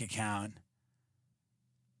a fake account.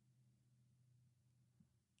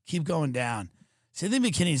 Keep going down. Cynthia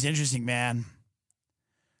McKinney is interesting, man.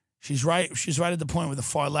 She's right. She's right at the point where the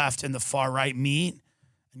far left and the far right meet.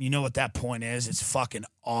 And you know what that point is? It's fucking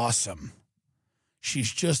awesome.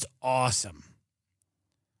 She's just awesome.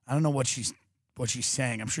 I don't know what she's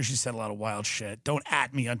saying. I'm sure she said a lot of wild shit. Don't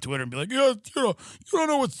at me on Twitter and be like, yeah, you don't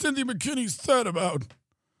know what Cynthia McKinney said about.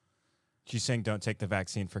 She's saying don't take the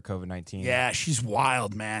vaccine for COVID-19. Yeah, she's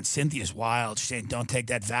wild, man. Cynthia's wild. She's saying don't take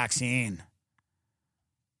that vaccine.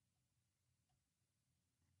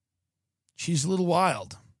 She's a little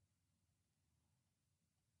wild.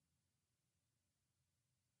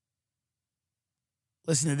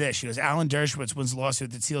 Listen to this. She goes, Alan Dershowitz wins the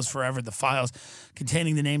lawsuit that seals forever the files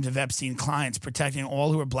containing the names of Epstein clients, protecting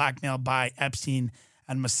all who were blackmailed by Epstein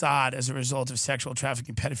and Mossad as a result of sexual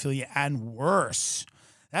trafficking, pedophilia, and worse.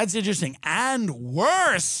 That's interesting. And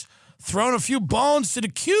worse. Throwing a few bones to the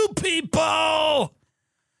Q people.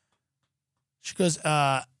 She goes,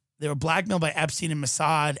 they were blackmailed by Epstein and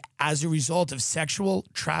Mossad as a result of sexual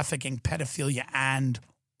trafficking, pedophilia, and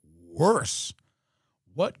worse.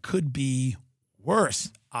 What could be worse?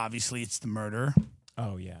 Obviously, it's the murder.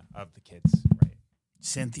 Oh, yeah, of the kids, right.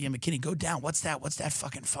 Cynthia McKinney, go down. What's that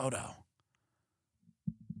fucking photo?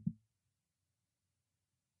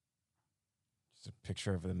 Just a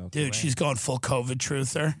picture of the Milky Way. Dude, she's going full COVID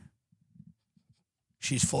truther.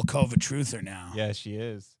 She's full COVID truther now. Yeah, she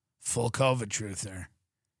is. Full COVID truther.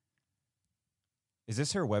 Is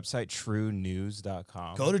this her website,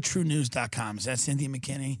 truenews.com? Go to truenews.com. Is that Cynthia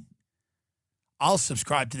McKinney? I'll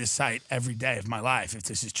subscribe to this site every day of my life if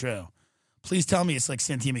this is true. Please tell me it's like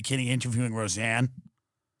Cynthia McKinney interviewing Roseanne.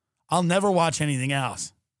 I'll never watch anything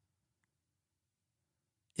else.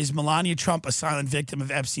 Is Melania Trump a silent victim of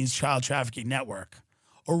Epstein's child trafficking network?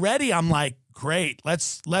 Already I'm like, great.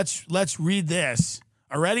 Let's read this.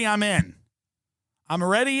 Already I'm in. I'm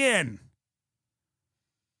already in.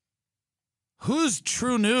 Who's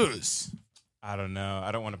True News? I don't know.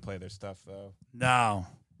 I don't want to play their stuff, though. No.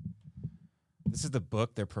 This is the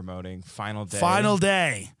book they're promoting, Final Day. Final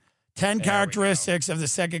Day. 10 characteristics of the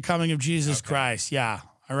second coming of Jesus Christ. Yeah.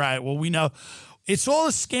 All right. Well, we know it's all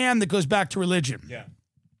a scam that goes back to religion. Yeah.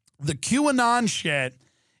 The QAnon shit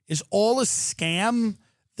is all a scam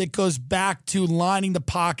that goes back to lining the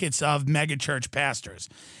pockets of megachurch pastors.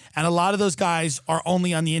 And a lot of those guys are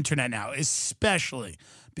only on the internet now, especially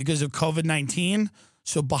because of COVID-19.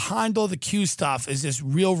 So behind all the Q stuff is this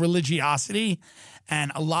real religiosity,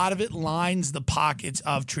 and a lot of it lines the pockets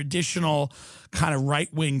of traditional kind of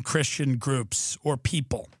right-wing Christian groups or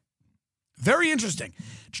people. Very interesting.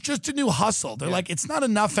 It's just a new hustle. They're like, it's not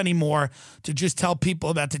enough anymore to just tell people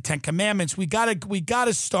about the Ten Commandments. We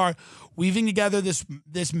gotta start weaving together this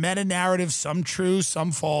meta narrative, some true,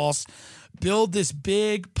 some false. Build this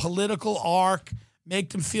big political arc. Make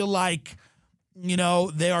them feel like, you know,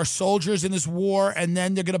 they are soldiers in this war, and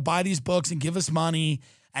then they're gonna buy these books and give us money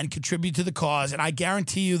and contribute to the cause. And I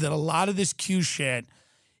guarantee you that a lot of this Q shit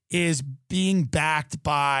is being backed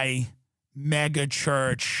by mega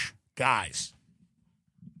church guys.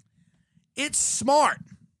 It's smart.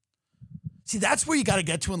 See, that's where you got to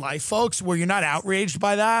get to in life, folks, where you're not outraged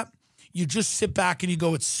by that. You just sit back and you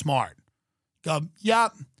go, it's smart. Go,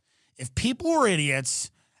 yep. If people were idiots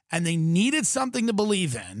and they needed something to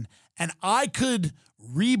believe in, and I could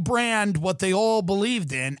rebrand what they all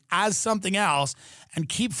believed in as something else and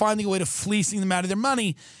keep finding a way to fleecing them out of their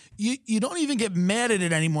money, you don't even get mad at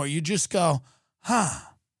it anymore. You just go, huh.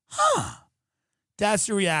 That's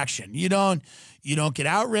the reaction. You don't get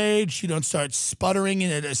outraged. You don't start sputtering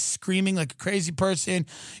and screaming like a crazy person.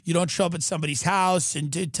 You don't show up at somebody's house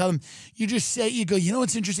and tell them. You just say, you go, you know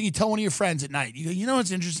what's interesting? You tell one of your friends at night. You go, you know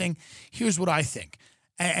what's interesting? Here's what I think.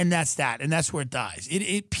 And that's that. And that's where it dies.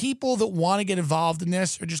 People that want to get involved in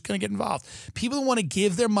this are just going to get involved. People that want to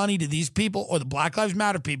give their money to these people or the Black Lives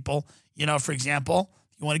Matter people, you know, for example,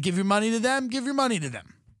 you want to give your money to them, give your money to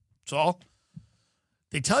them. That's all.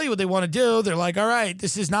 They tell you what they want to do. They're like, all right,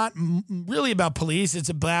 this is not really about police. It's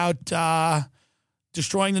about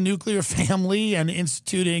destroying the nuclear family and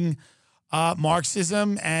instituting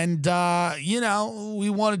Marxism. And, we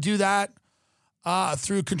want to do that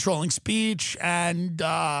through controlling speech. And, we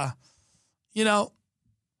want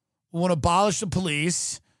to abolish the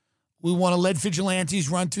police. We want to let vigilantes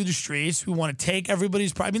run through the streets. We want to take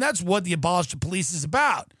everybody's pride. I mean, that's what the abolish the police is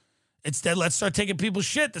about. It's that let's start taking people's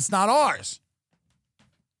shit that's not ours.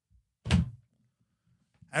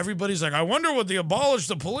 Everybody's like, I wonder what the abolish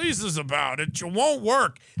the police is about. It won't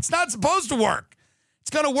work. It's not supposed to work. It's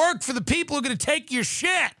going to work for the people who are going to take your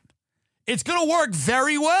shit. It's going to work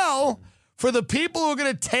very well for the people who are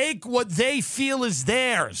going to take what they feel is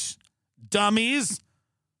theirs. Dummies.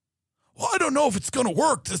 Well, I don't know if it's going to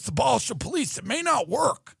work. This abolish the police. It may not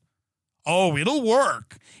work. Oh, it'll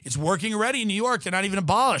work. It's working already in New York. They're not even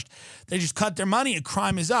abolished. They just cut their money and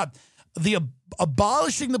crime is up.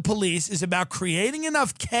 Abolishing the police is about creating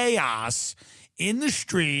enough chaos in the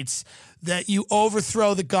streets that you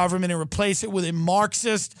overthrow the government and replace it with a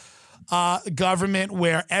Marxist government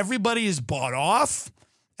where everybody is bought off,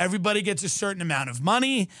 everybody gets a certain amount of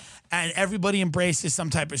money, and everybody embraces some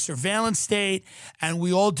type of surveillance state. And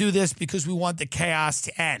we all do this because we want the chaos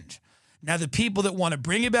to end. Now, the people that want to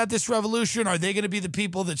bring about this revolution, are they going to be the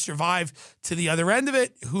people that survive to the other end of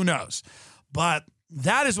it? Who knows? But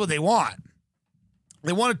that is what they want.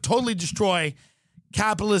 They want to totally destroy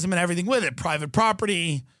capitalism and everything with it. Private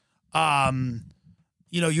property,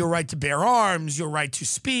 your right to bear arms, your right to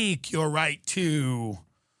speak, your right to,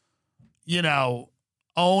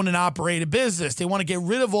 own and operate a business. They want to get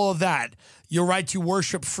rid of all of that. Your right to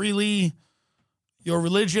worship freely, your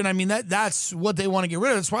religion. I mean, that's what they want to get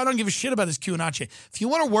rid of. That's why I don't give a shit about this QAnon shit. If you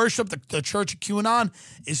want to worship the church of QAnon,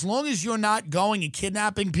 as long as you're not going and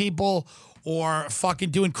kidnapping people or fucking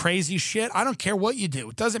doing crazy shit, I don't care what you do.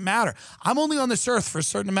 It doesn't matter. I'm only on this earth for a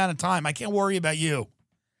certain amount of time. I can't worry about you.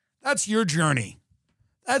 That's your journey.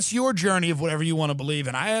 That's your journey of whatever you want to believe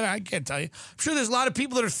in. I can't tell you. I'm sure there's a lot of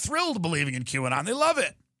people that are thrilled believing in QAnon. They love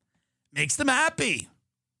it. Makes them happy.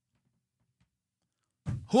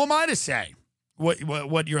 Who am I to say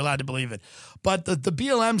what you're allowed to believe in? But the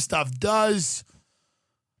BLM stuff does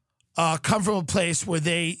come from a place where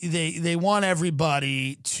they want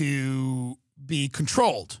everybody to be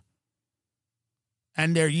controlled.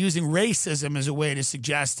 And they're using racism as a way to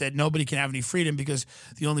suggest that nobody can have any freedom because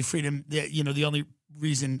the only freedom, the only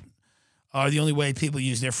reason or the only way people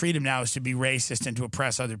use their freedom now is to be racist and to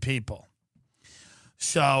oppress other people.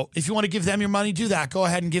 So if you want to give them your money, do that. Go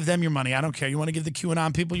ahead and give them your money. I don't care. You want to give the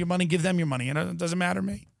QAnon people your money, give them your money. It doesn't matter to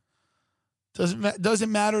me.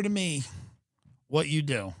 Doesn't matter to me what you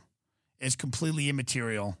do. It's completely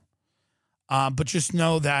immaterial. But just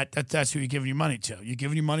know that's who you're giving your money to. You're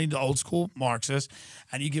giving your money to old school Marxists,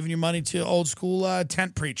 and you're giving your money to old school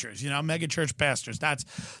tent preachers, mega church pastors.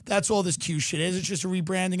 That's all this Q shit is. It's just a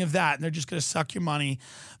rebranding of that, and they're just going to suck your money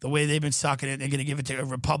the way they've been sucking it. They're going to give it to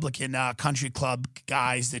Republican country club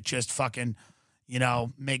guys that just fucking,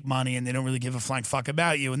 make money, and they don't really give a flying fuck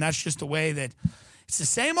about you. And that's just the way that it's the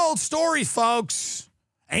same old story, folks.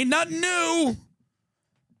 Ain't nothing new.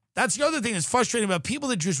 That's the other thing that's frustrating about people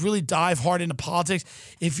that just really dive hard into politics.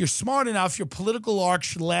 If you're smart enough, your political arc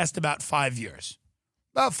should last about 5 years.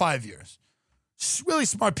 About 5 years. Really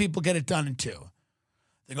smart people get it done in 2.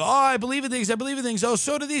 They go, I believe in things. Oh,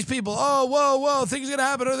 so do these people. Oh, whoa, things are going to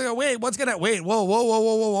happen. Oh, they go, wait, what's going to, wait,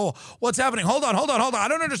 whoa. What's happening? Hold on. I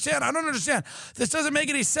don't understand. This doesn't make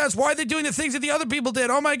any sense. Why are they doing the things that the other people did?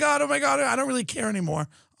 Oh my God. I don't really care anymore.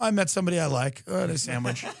 I met somebody I like. Oh, a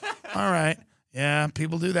sandwich. All right. Yeah,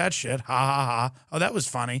 people do that shit. Ha, ha, ha. Oh, that was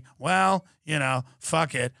funny. Well,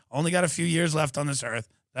 fuck it. Only got a few years left on this earth.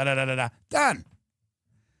 Da-da-da-da-da. Done.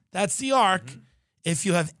 That's the arc. If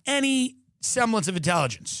you have any semblance of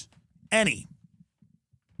intelligence, any,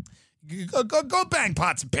 go bang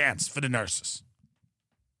pots and pans for the nurses.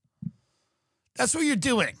 That's what you're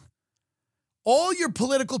doing. All your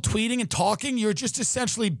political tweeting and talking, you're just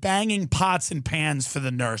essentially banging pots and pans for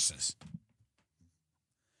the nurses.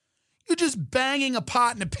 You're just banging a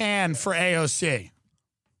pot and a pan for AOC.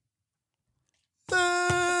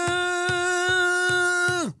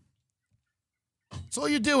 That's all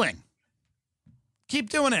you're doing. Keep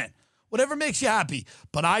doing it. Whatever makes you happy.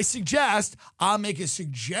 But I'll make a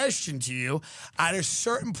suggestion to you. At a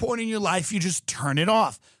certain point in your life, you just turn it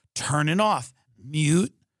off. Turn it off.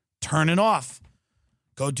 Mute. Turn it off.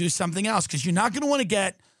 Go do something else. Because you're not going to want to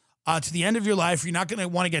get to the end of your life. You're not going to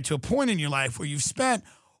want to get to a point in your life where you've spent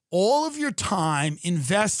all of your time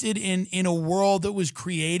invested in a world that was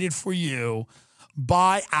created for you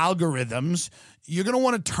by algorithms. You're going to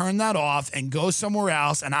want to turn that off and go somewhere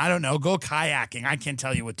else. And I don't know, go kayaking. I can't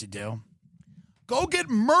tell you what to do. Go get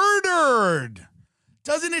murdered.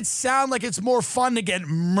 Doesn't it sound like it's more fun to get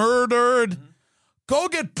murdered? Mm-hmm. Go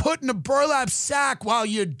get put in a burlap sack while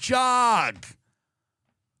you jog.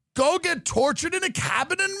 Go get tortured in a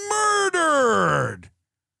cabin and murdered.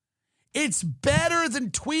 It's better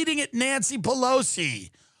than tweeting at Nancy Pelosi.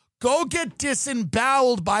 Go get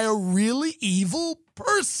disemboweled by a really evil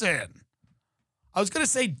person. I was going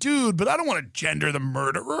to say dude, but I don't want to gender the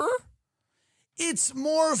murderer. It's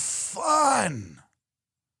more fun.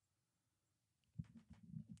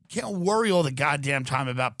 Can't worry all the goddamn time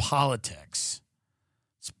about politics.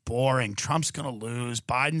 It's boring. Trump's going to lose.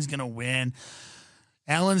 Biden's going to win.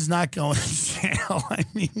 Ellen's not going to jail. I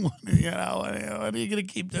mean, what are you going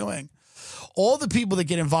to keep doing? All the people that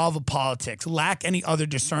get involved with politics lack any other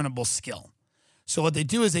discernible skill. So what they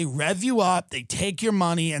do is they rev you up, they take your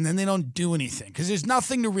money, and then they don't do anything because there's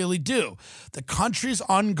nothing to really do. The country's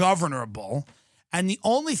ungovernable, and the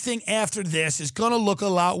only thing after this is going to look a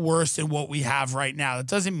lot worse than what we have right now. That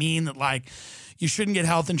doesn't mean that, you shouldn't get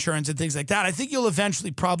health insurance and things like that. I think you'll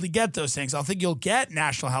eventually probably get those things. I think you'll get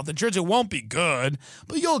national health insurance. It won't be good,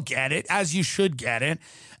 but you'll get it as you should get it.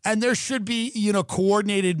 And there should be,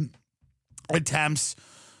 coordinated attempts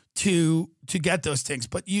to get those things.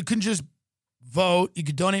 But you can just vote, you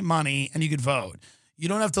could donate money, and you could vote. You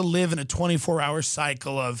don't have to live in a 24-hour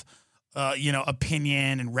cycle of,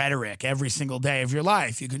 opinion and rhetoric every single day of your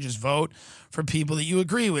life. You can just vote for people that you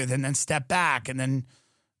agree with and then step back and then,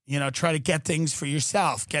 try to get things for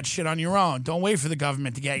yourself. Get shit on your own. Don't wait for the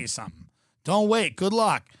government to get you something. Don't wait. Good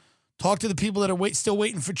luck. Talk to the people that are still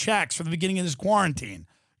waiting for checks for the beginning of this quarantine.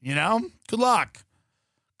 Good luck.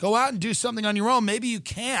 Go out and do something on your own. Maybe you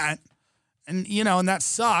can't. And, and that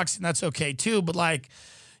sucks, and that's okay too. But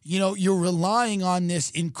you're relying on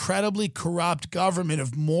this incredibly corrupt government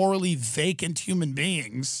of morally vacant human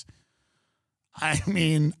beings. I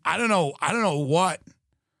mean, I don't know what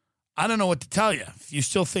to tell you. If you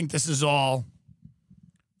still think this is all,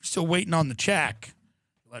 still waiting on the check.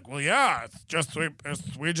 Well, yeah, it's just,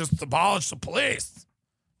 we just abolished the police.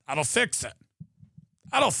 That'll fix it.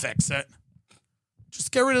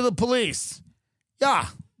 Just get rid of the police. Yeah.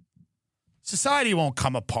 Society won't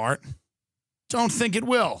come apart. Don't think it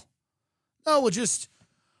will. No, we'll just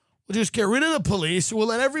get rid of the police. We'll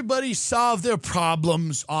let everybody solve their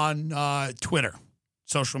problems on Twitter,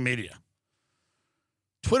 social media.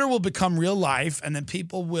 Twitter will become real life, and then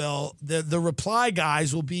people will, the reply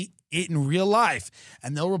guys will be in real life,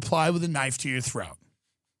 and they'll reply with a knife to your throat.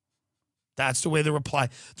 That's the way the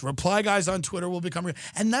reply guys on Twitter will become real.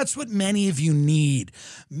 And that's what many of you need.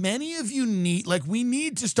 Many of you need, like, we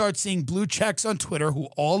need to start seeing blue checks on Twitter who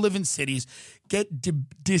all live in cities get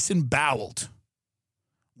disemboweled.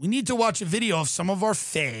 We need to watch a video of some of our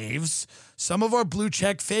faves, some of our blue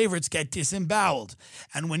check favorites get disemboweled.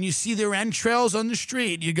 And when you see their entrails on the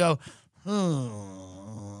street, you go,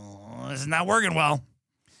 oh, this is not working well.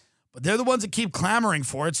 But they're the ones that keep clamoring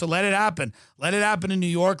for it, so let it happen. Let it happen in New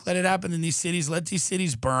York. Let it happen in these cities. Let these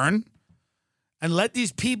cities burn. And let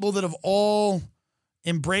these people that have all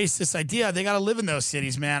embraced this idea, they got to live in those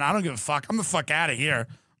cities, man. I don't give a fuck. I'm the fuck out of here.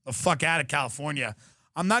 The fuck out of California.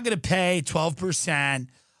 I'm not going to pay 12%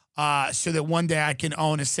 so that one day I can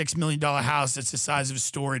own a $6 million house that's the size of a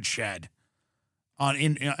storage shed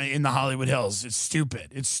in the Hollywood Hills. It's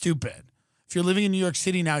stupid. It's stupid. If you're living in New York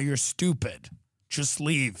City now, you're stupid. Just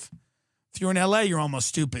leave. If you're in LA, you're almost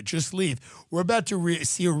stupid. Just leave. We're about to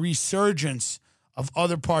see a resurgence of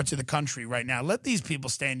other parts of the country right now. Let these people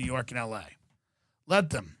stay in New York and LA. Let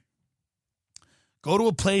them. Go to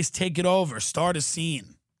a place, take it over, start a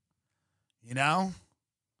scene. You know?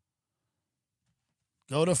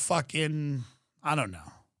 Go to fucking, I don't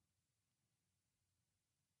know.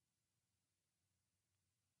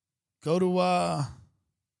 Go to,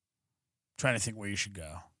 trying to think where you should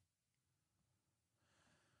go.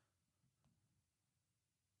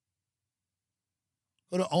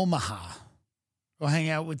 Go to Omaha. Go hang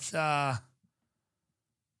out with, go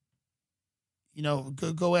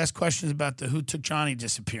ask questions about the Who Took Johnny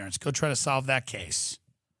disappearance. Go try to solve that case.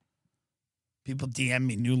 People DM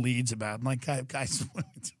me new leads about it. I'm like, guys,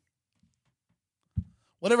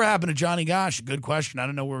 whatever happened to Johnny Gosch? Good question. I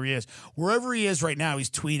don't know where he is. Wherever he is right now,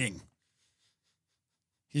 he's tweeting.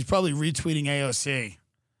 He's probably retweeting AOC.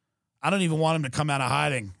 I don't even want him to come out of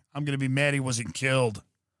hiding. I'm going to be mad he wasn't killed.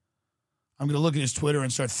 I'm going to look at his Twitter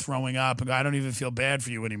and start throwing up and go, I don't even feel bad for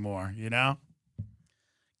you anymore, you know?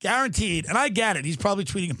 Guaranteed. And I get it. He's probably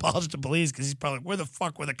tweeting apologies to police because he's probably, where the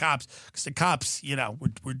fuck were the cops? Because the cops,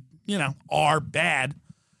 are bad.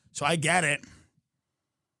 So I get it.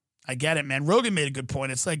 I get it, man. Rogan made a good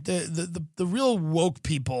point. It's like the real woke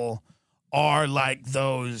people are like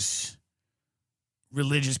those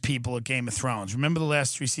religious people at Game of Thrones. Remember the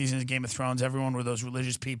last 3 seasons of Game of Thrones? Everyone were those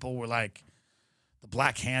religious people were like the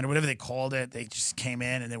Black Hand or whatever they called it. They just came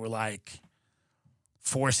in and they were like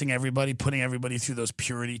forcing everybody, putting everybody through those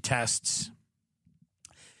purity tests.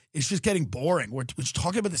 It's just getting boring. We're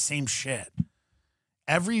talking about the same shit.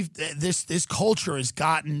 This culture has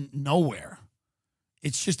gotten nowhere.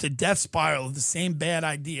 It's just a death spiral of the same bad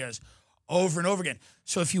ideas over and over again.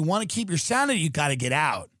 So if you want to keep your sanity, you got to get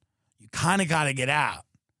out. You kind of got to get out.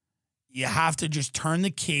 You have to just turn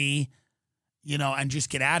the key, and just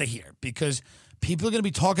get out of here because people are going to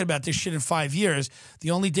be talking about this shit in 5 years.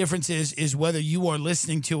 The only difference is whether you are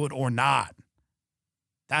listening to it or not.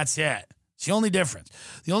 That's it. It's the only difference.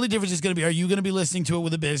 The only difference is going to be, are you going to be listening to it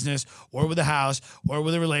with a business or with a house or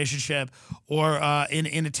with a relationship or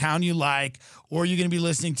in a town you like, or are you going to be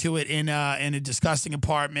listening to it in a disgusting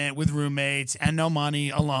apartment with roommates and no money,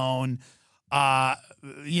 alone?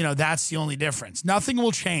 That's the only difference. Nothing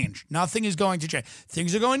will change. Nothing is going to change.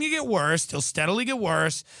 Things are going to get worse. They'll steadily get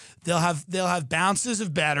worse. They'll have bounces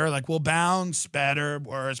of better, like we'll bounce better,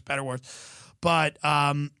 worse, better, worse. But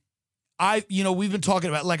we've been talking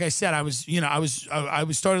about, like I said, I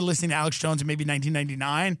started listening to Alex Jones in maybe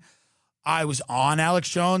 1999. I was on Alex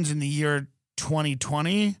Jones in the year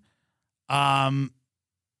 2020.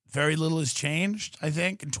 Very little has changed, I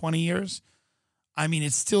think, in 20 years. I mean,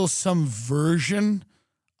 it's still some version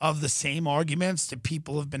of the same arguments that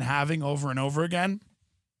people have been having over and over again.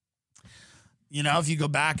 If you go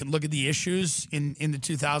back and look at the issues in the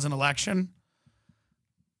 2000 election,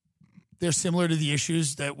 they're similar to the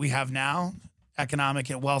issues that we have now: economic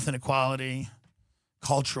and wealth inequality,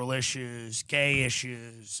 cultural issues, gay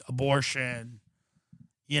issues, abortion.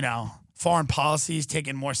 Foreign policy is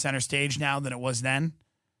taking more center stage now than it was then.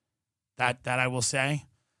 That I will say.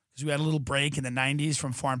 Because we had a little break in the 90s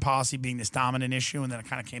from foreign policy being this dominant issue, and then it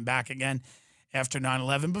kind of came back again after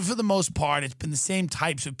 9/11. But for the most part, it's been the same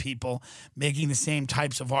types of people making the same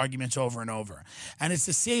types of arguments over and over. And it's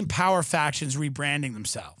the same power factions rebranding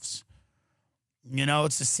themselves.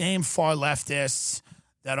 It's the same far leftists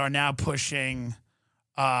that are now pushing,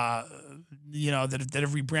 that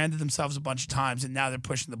have rebranded themselves a bunch of times, and now they're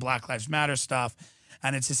pushing the Black Lives Matter stuff.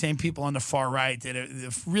 And it's the same people on the far right that are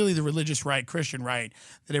really the religious right, Christian right,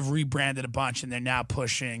 that have rebranded a bunch, and they're now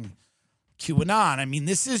pushing QAnon. I mean,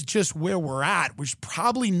 this is just where we're at, which is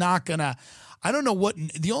probably not going to, I don't know what,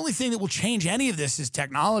 the only thing that will change any of this is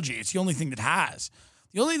technology. It's the only thing that has.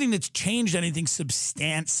 The only thing that's changed anything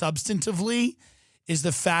substantively is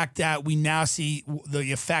the fact that we now see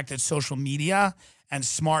the effect that social media and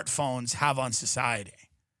smartphones have on society.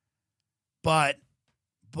 But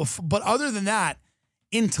other than that,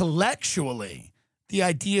 intellectually, the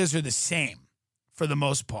ideas are the same for the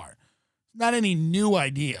most part. Not any new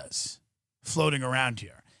ideas floating around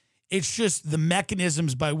here. It's just the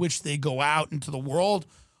mechanisms by which they go out into the world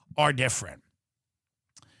are different.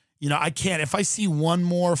 You know, I can't, if I see one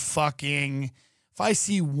more shitty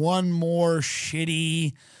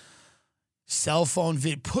cell phone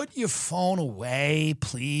video, put your phone away,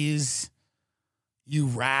 please, you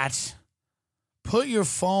rat. Put your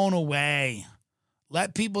phone away.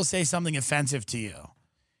 Let people say something offensive to you.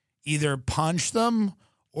 Either punch them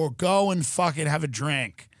or go and fucking have a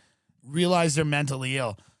drink. Realize they're mentally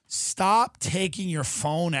ill. Stop taking your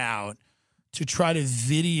phone out to try to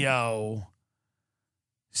video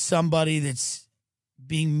somebody that's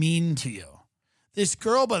being mean to you. This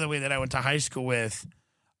girl, by the way, that I went to high school with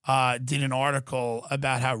did an article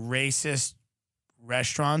about how racist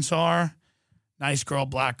restaurants are. Nice girl,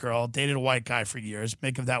 black girl, dated a white guy for years.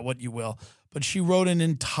 Make of that what you will. But she wrote an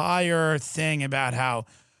entire thing about how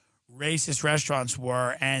racist restaurants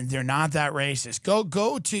were, and they're not that racist.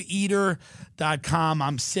 Go to eater.com.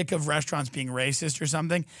 I'm sick of restaurants being racist or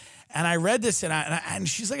something. And I read this, and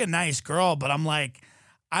she's like a nice girl, but I'm like,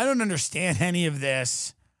 I don't understand any of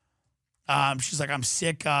this. She's like, I'm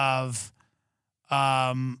sick of,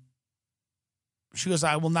 she goes,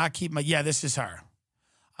 I will not keep my, yeah, this is her.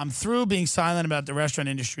 I'm through being silent about the restaurant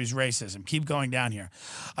industry's racism. Keep going down here.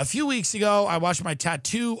 A few weeks ago, I watched my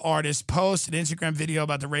tattoo artist post an Instagram video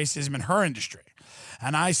about the racism in her industry.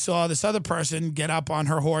 And I saw this other person get up on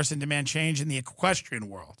her horse and demand change in the equestrian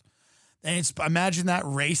world. And imagine that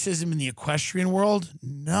racism in the equestrian world?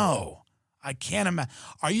 No, I can't imagine.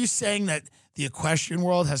 Are you saying that the equestrian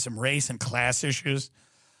world has some race and class issues?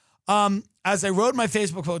 As I wrote in my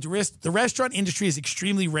Facebook post, the restaurant industry is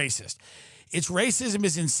extremely racist. Its racism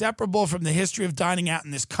is inseparable from the history of dining out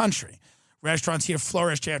in this country. Restaurants here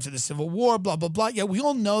flourished after the Civil War, blah, blah, blah. Yeah, we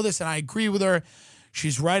all know this, and I agree with her.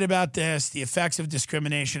 She's right about this. The effects of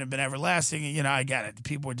discrimination have been everlasting. You know, I get it.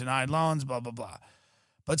 People were denied loans, blah, blah, blah.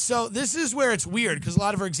 But so this is where it's weird because a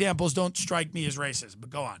lot of her examples don't strike me as racist, but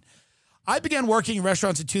go on. I began working in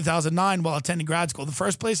restaurants in 2009 while attending grad school. The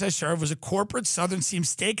first place I served was a corporate Southern Seam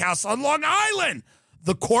Steakhouse on Long Island.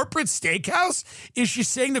 The corporate steakhouse? Is she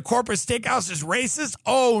saying the corporate steakhouse is racist?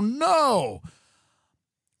 Oh, no.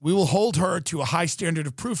 We will hold her to a high standard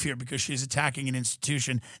of proof here because she is attacking an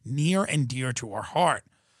institution near and dear to our heart.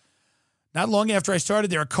 Not long after I started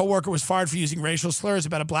there, a coworker was fired for using racial slurs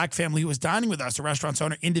about a black family who was dining with us. The restaurant's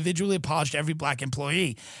owner individually apologized to every black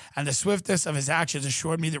employee, and the swiftness of his actions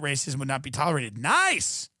assured me that racism would not be tolerated.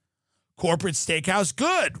 Nice. Corporate steakhouse,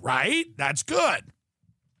 good, right? That's good.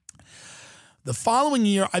 The following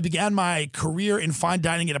year, I began my career in fine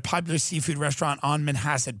dining at a popular seafood restaurant on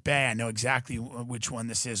Manhasset Bay. I know exactly which one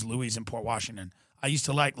this is, Louis in Port Washington. I used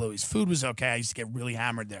to like Louis. Food was okay. I used to get really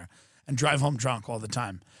hammered there and drive home drunk all the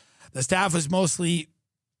time. The staff was mostly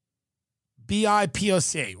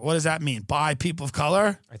BIPOC. What does that mean? Bi people of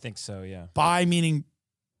color? I think so, yeah. Bi meaning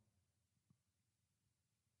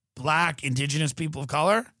black, indigenous people of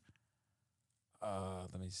color?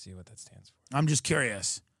 Let me see what that stands for. I'm just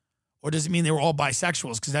curious. Or does it mean they were all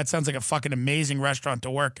bisexuals? Because that sounds like a fucking amazing restaurant to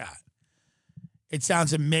work at. It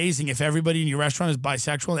sounds amazing if everybody in your restaurant is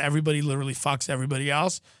bisexual and everybody literally fucks everybody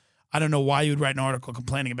else. I don't know why you would write an article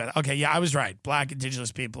complaining about it. Okay, yeah, I was right. Black,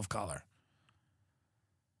 indigenous people of color.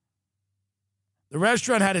 The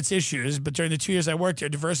restaurant had its issues, but during the 2 years I worked there,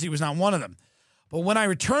 diversity was not one of them. But when I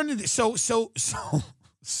returned to So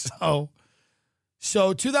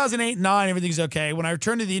 2008-9, everything's okay. When I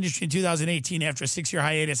returned to the industry in 2018 after a 6-year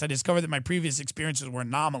hiatus, I discovered that my previous experiences were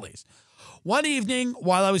anomalies. One evening,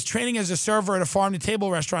 while I was training as a server at a farm-to-table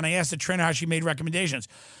restaurant, I asked the trainer how she made recommendations.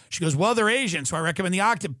 She goes, well, they're Asian, so I recommend the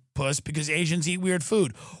octopus because Asians eat weird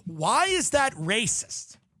food. Why is that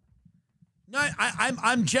racist? No,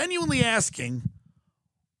 I'm genuinely asking,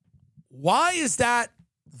 why is that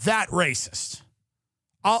racist?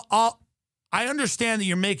 I understand that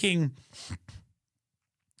you're making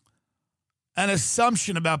an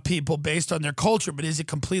assumption about people based on their culture, but is it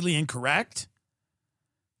completely incorrect?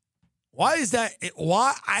 Why is that?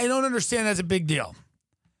 Why? I don't understand. That's a big deal.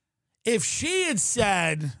 If she had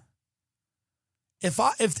said,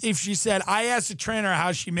 if she said, I asked the trainer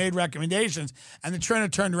how she made recommendations, and the trainer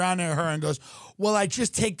turned around to her and goes, well, I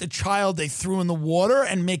just take the child they threw in the water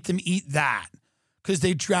and make them eat that because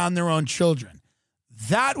they drowned their own children.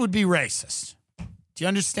 That would be racist. Do you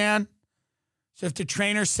understand? So if the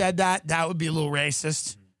trainer said that, that would be a little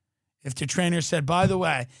racist. If the trainer said, by the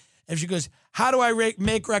way, if she goes, how do I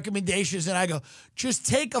make recommendations? And I go, just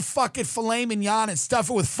take a fucking filet mignon and stuff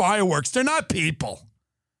it with fireworks. They're not people.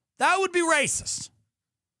 That would be racist.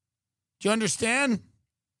 Do you understand?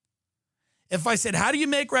 If I said, how do you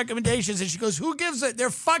make recommendations? And she goes, who gives it? They're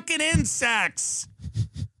fucking insects.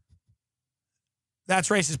 That's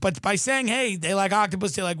racist. But by saying, hey, they like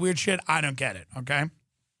octopus, they like weird shit, I don't get it, okay?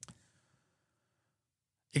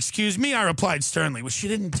 Excuse me, I replied sternly, which she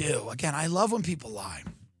didn't do. Again, I love when people lie.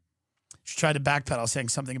 She tried to backpedal, saying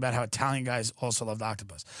something about how Italian guys also loved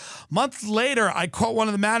octopus. Months later, I caught one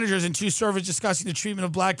of the managers and two servers discussing the treatment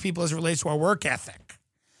of black people as it relates to our work ethic.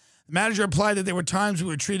 The manager replied that there were times we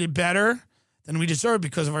were treated better than we deserved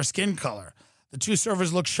because of our skin color. The two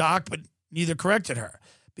servers looked shocked, but neither corrected her.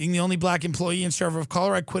 Being the only black employee and server of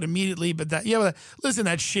color, I quit immediately. But listen,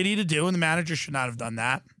 that's shitty to do, and the manager should not have done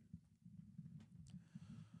that.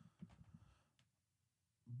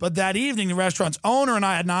 But that evening, the restaurant's owner and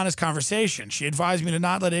I had an honest conversation. She advised me to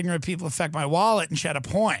not let ignorant people affect my wallet, and she had a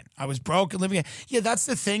point. I was broke and living. Yeah, that's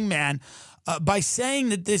the thing, man. By saying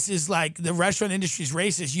that this is like the restaurant industry's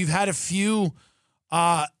racist, you've had a few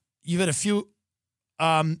run-ins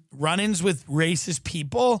with racist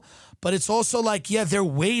people, but it's also like, yeah, they're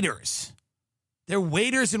waiters. They're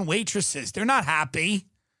waiters and waitresses. They're not happy.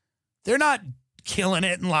 They're not killing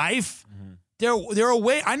it in life. They're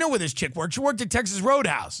away. I know where this chick worked. She worked at Texas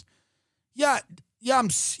Roadhouse. Yeah.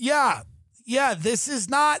 This is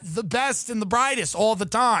not the best and the brightest all the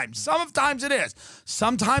time. Sometimes it is.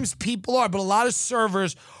 Sometimes people are, but a lot of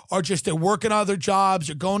servers are just, they're working other jobs,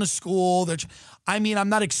 they're going to school. I'm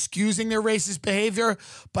not excusing their racist behavior,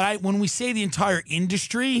 but when we say the entire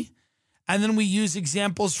industry, and then we use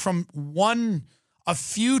examples from a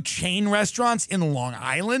few chain restaurants in Long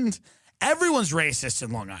Island, everyone's racist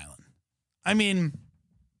in Long Island. I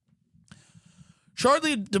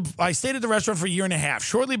stayed at the restaurant for a year and a half.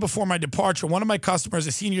 Shortly before my departure, one of my customers,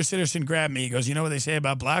 a senior citizen, grabbed me. He goes, you know what they say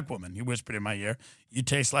about black women? He whispered in my ear, you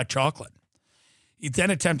taste like chocolate. He then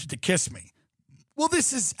attempted to kiss me. Well,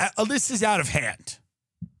 this is out of hand.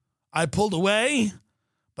 I pulled away,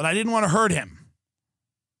 but I didn't want to hurt him.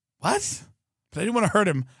 What? But I didn't want to hurt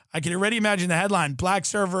him. I can already imagine the headline, black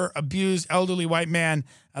server abused elderly white man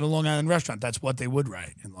at a Long Island restaurant. That's what they would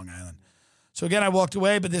write in Long Island. So again, I walked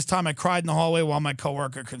away, but this time I cried in the hallway while my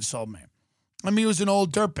coworker consoled me. He was an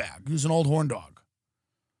old dirtbag. He was an old horn dog.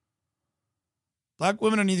 Black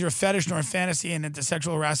women are neither a fetish nor a fantasy, and at the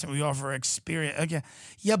sexual harassment we offer experience. Okay.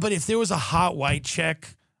 Yeah, but if there was a hot white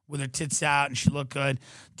chick with her tits out and she looked good,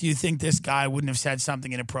 do you think this guy wouldn't have said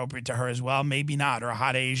something inappropriate to her as well? Maybe not. Or a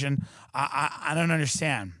hot Asian. I don't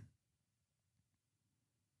understand.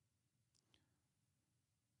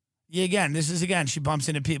 Yeah, again, she bumps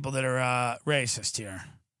into people that are racist here.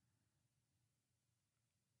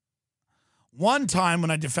 One time when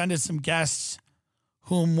I defended some guests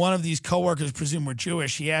whom one of these coworkers presumed were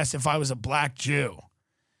Jewish, he asked if I was a black Jew.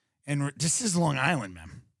 And this is Long Island,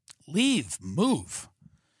 man. Leave, move.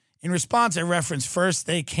 In response, I referenced first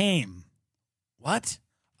they came. What?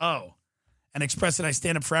 Oh. And expressed that I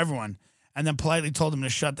stand up for everyone, and then politely told him to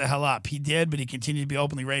shut the hell up. He did, but he continued to be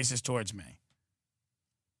openly racist towards me.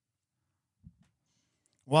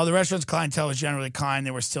 While the restaurant's clientele was generally kind,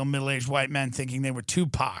 there were still middle-aged white men thinking they were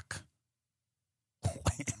Tupac.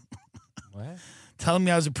 What? Telling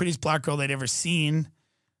me I was the prettiest black girl they'd ever seen.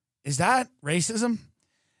 Is that racism?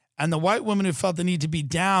 And the white woman who felt the need to be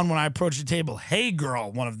down when I approached the table. Hey,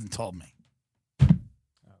 girl, one of them told me.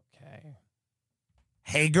 Okay.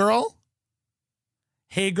 Hey, girl?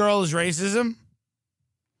 Hey, girl is racism?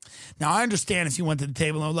 Now, I understand if you went to the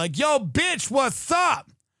table and were like, yo, bitch, what's up?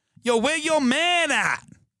 Yo, where your man at?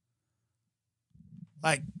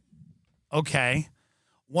 Like, okay.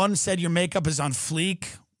 One said your makeup is on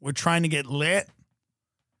fleek. We're trying to get lit.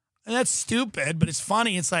 And that's stupid, but it's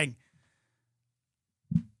funny. It's like,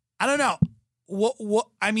 I don't know.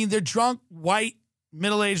 They're drunk, white,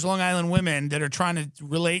 middle-aged Long Island women that are trying to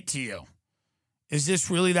relate to you. Is this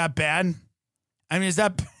really that bad? Aren't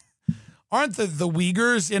the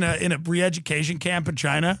Uyghurs in a re-education camp in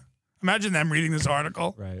China? Imagine them reading this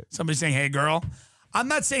article. Right. Somebody saying, hey, girl. I'm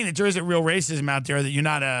not saying that there isn't real racism out there, that you're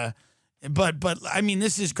not but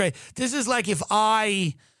this is great. This is like if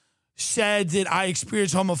I said that I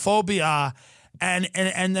experienced homophobia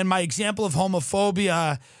and then my example of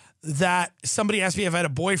homophobia, that somebody asked me if I had a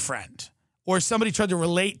boyfriend, or somebody tried to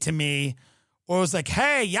relate to me, or was like,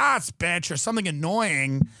 hey, yes, bitch, or something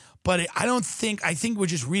annoying. But I think we're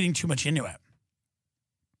just reading too much into it.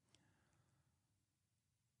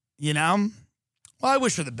 You know? Well, I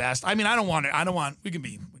wish her the best. We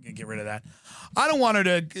can get get rid of that. I don't want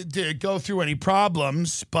her to go through any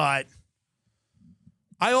problems, but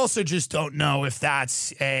I also just don't know if is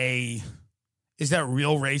that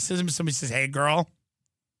real racism? If somebody says, hey, girl.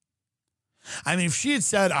 I mean, if she had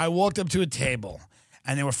said, I walked up to a table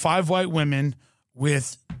and there were 5 white women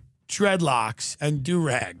with dreadlocks and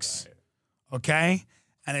do-rags, okay?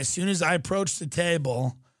 And as soon as I approached the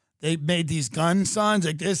table, they made these gun signs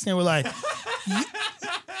like this, and they were like,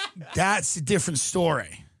 that's a different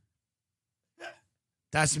story.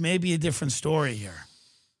 That's maybe a different story here.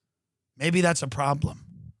 Maybe that's a problem.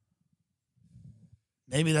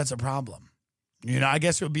 Maybe that's a problem. You know, I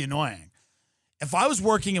guess it would be annoying. If I was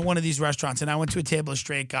working at one of these restaurants and I went to a table of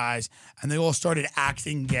straight guys and they all started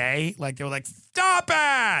acting gay, like they were like, stop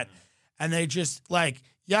it! And they just like,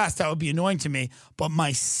 yes, that would be annoying to me. But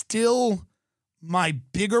my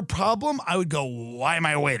bigger problem, I would go, why am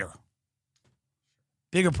I a waiter?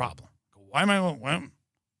 Bigger problem. Why am I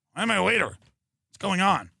a waiter? What's going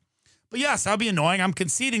on? But yes, that would be annoying. I'm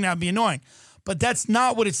conceding that would be annoying. But that's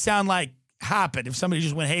not what it sounded like happened. If somebody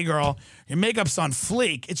just went, hey, girl, your makeup's on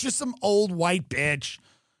fleek. It's just some old white bitch.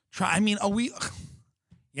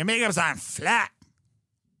 Your makeup's on flat.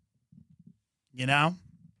 You know?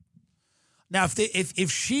 Now,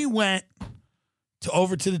 if she went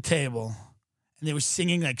over to the table and they were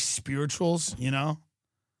singing like spirituals, you know,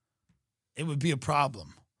 it would be a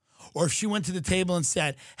problem. Or if she went to the table and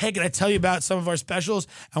said, hey, can I tell you about some of our specials?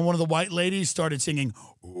 And one of the white ladies started singing,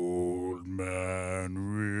 Old Man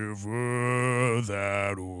River,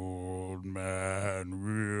 that old man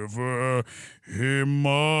river, he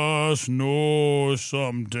must know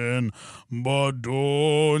something, but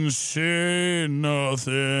don't say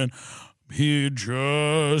nothing. He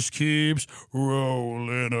just keeps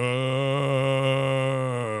rolling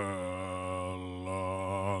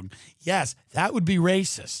along. Yes, that would be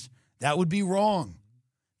racist. That would be wrong.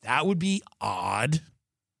 That would be odd.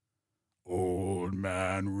 Old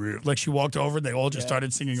Man River. Like she walked over and they all just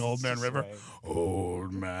started singing Old Man River. Right.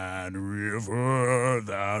 Old Man River,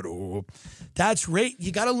 that old. That's right.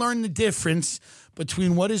 You got to learn the difference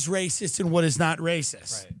between what is racist and what is not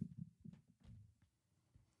racist. Right.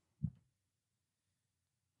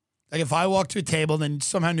 Like if I walked to a table and then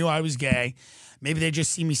somehow knew I was gay, maybe they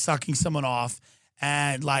just see me sucking someone off,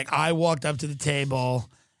 and like I walked up to the table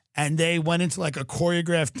and they went into like a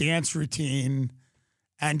choreographed dance routine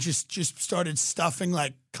and just started stuffing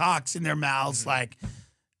like cocks in their mouths. Mm-hmm. Like,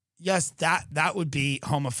 yes, that would be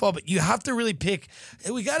homophobic. You have to really pick.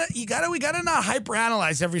 We gotta not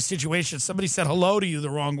hyperanalyze every situation. Somebody said hello to you the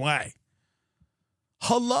wrong way.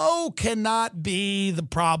 Hello cannot be the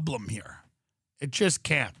problem here. It just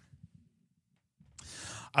can't.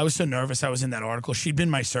 I was so nervous I was in that article. She'd been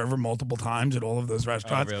my server multiple times at all of those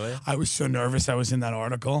restaurants. Oh, really? I was so nervous I was in that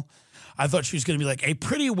article. I thought she was going to be like, a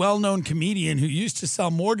pretty well-known comedian who used to sell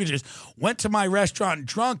mortgages went to my restaurant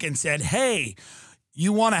drunk and said, hey,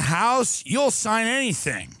 you want a house? You'll sign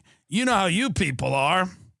anything. You know how you people are.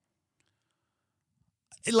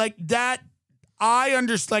 Like that, I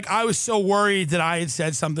understand. Like I was so worried that I had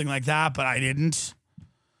said something like that, but I didn't.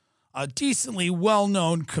 A decently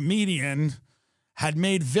well-known comedian had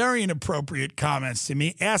made very inappropriate comments to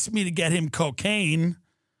me, asked me to get him cocaine,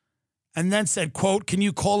 and then said, quote, can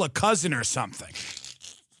you call a cousin or something?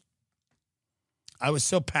 I was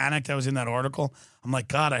so panicked I was in that article. I'm like,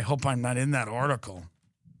 God, I hope I'm not in that article.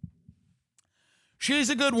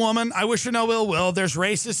 She's a good woman. I wish her no ill will. There's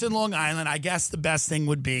racists in Long Island. I guess the best thing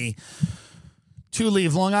would be to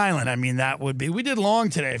leave Long Island. I mean, that would be. We did long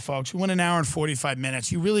today, folks. We went 1 hour and 45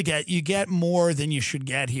 minutes. You get more than you should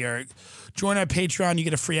get here. Join our Patreon. You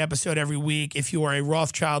get a free episode every week. If you are a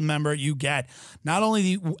Rothschild member, you get not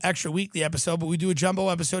only the extra weekly episode, but we do a jumbo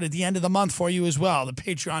episode at the end of the month for you as well. The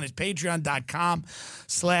Patreon is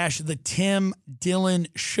patreon.com/The Tim Dillon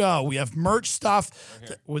Show. We have merch stuff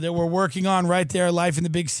that we're working on right there, Life in the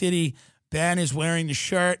Big City. Ben is wearing the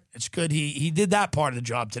shirt. It's good. He did that part of the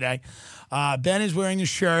job today. Ben is wearing the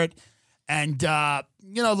shirt. And, a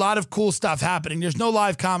lot of cool stuff happening. There's no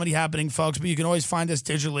live comedy happening, folks, but you can always find us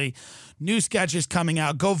digitally. New sketches coming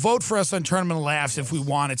out. Go vote for us on Tournament of Laughs if we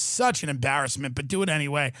want. It's such an embarrassment, but do it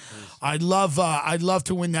anyway. I'd love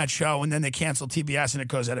to win that show, and then they cancel TBS and it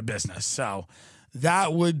goes out of business. So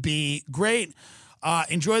that would be great.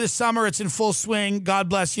 Enjoy the summer. It's in full swing. God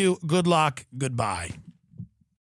bless you. Good luck. Goodbye.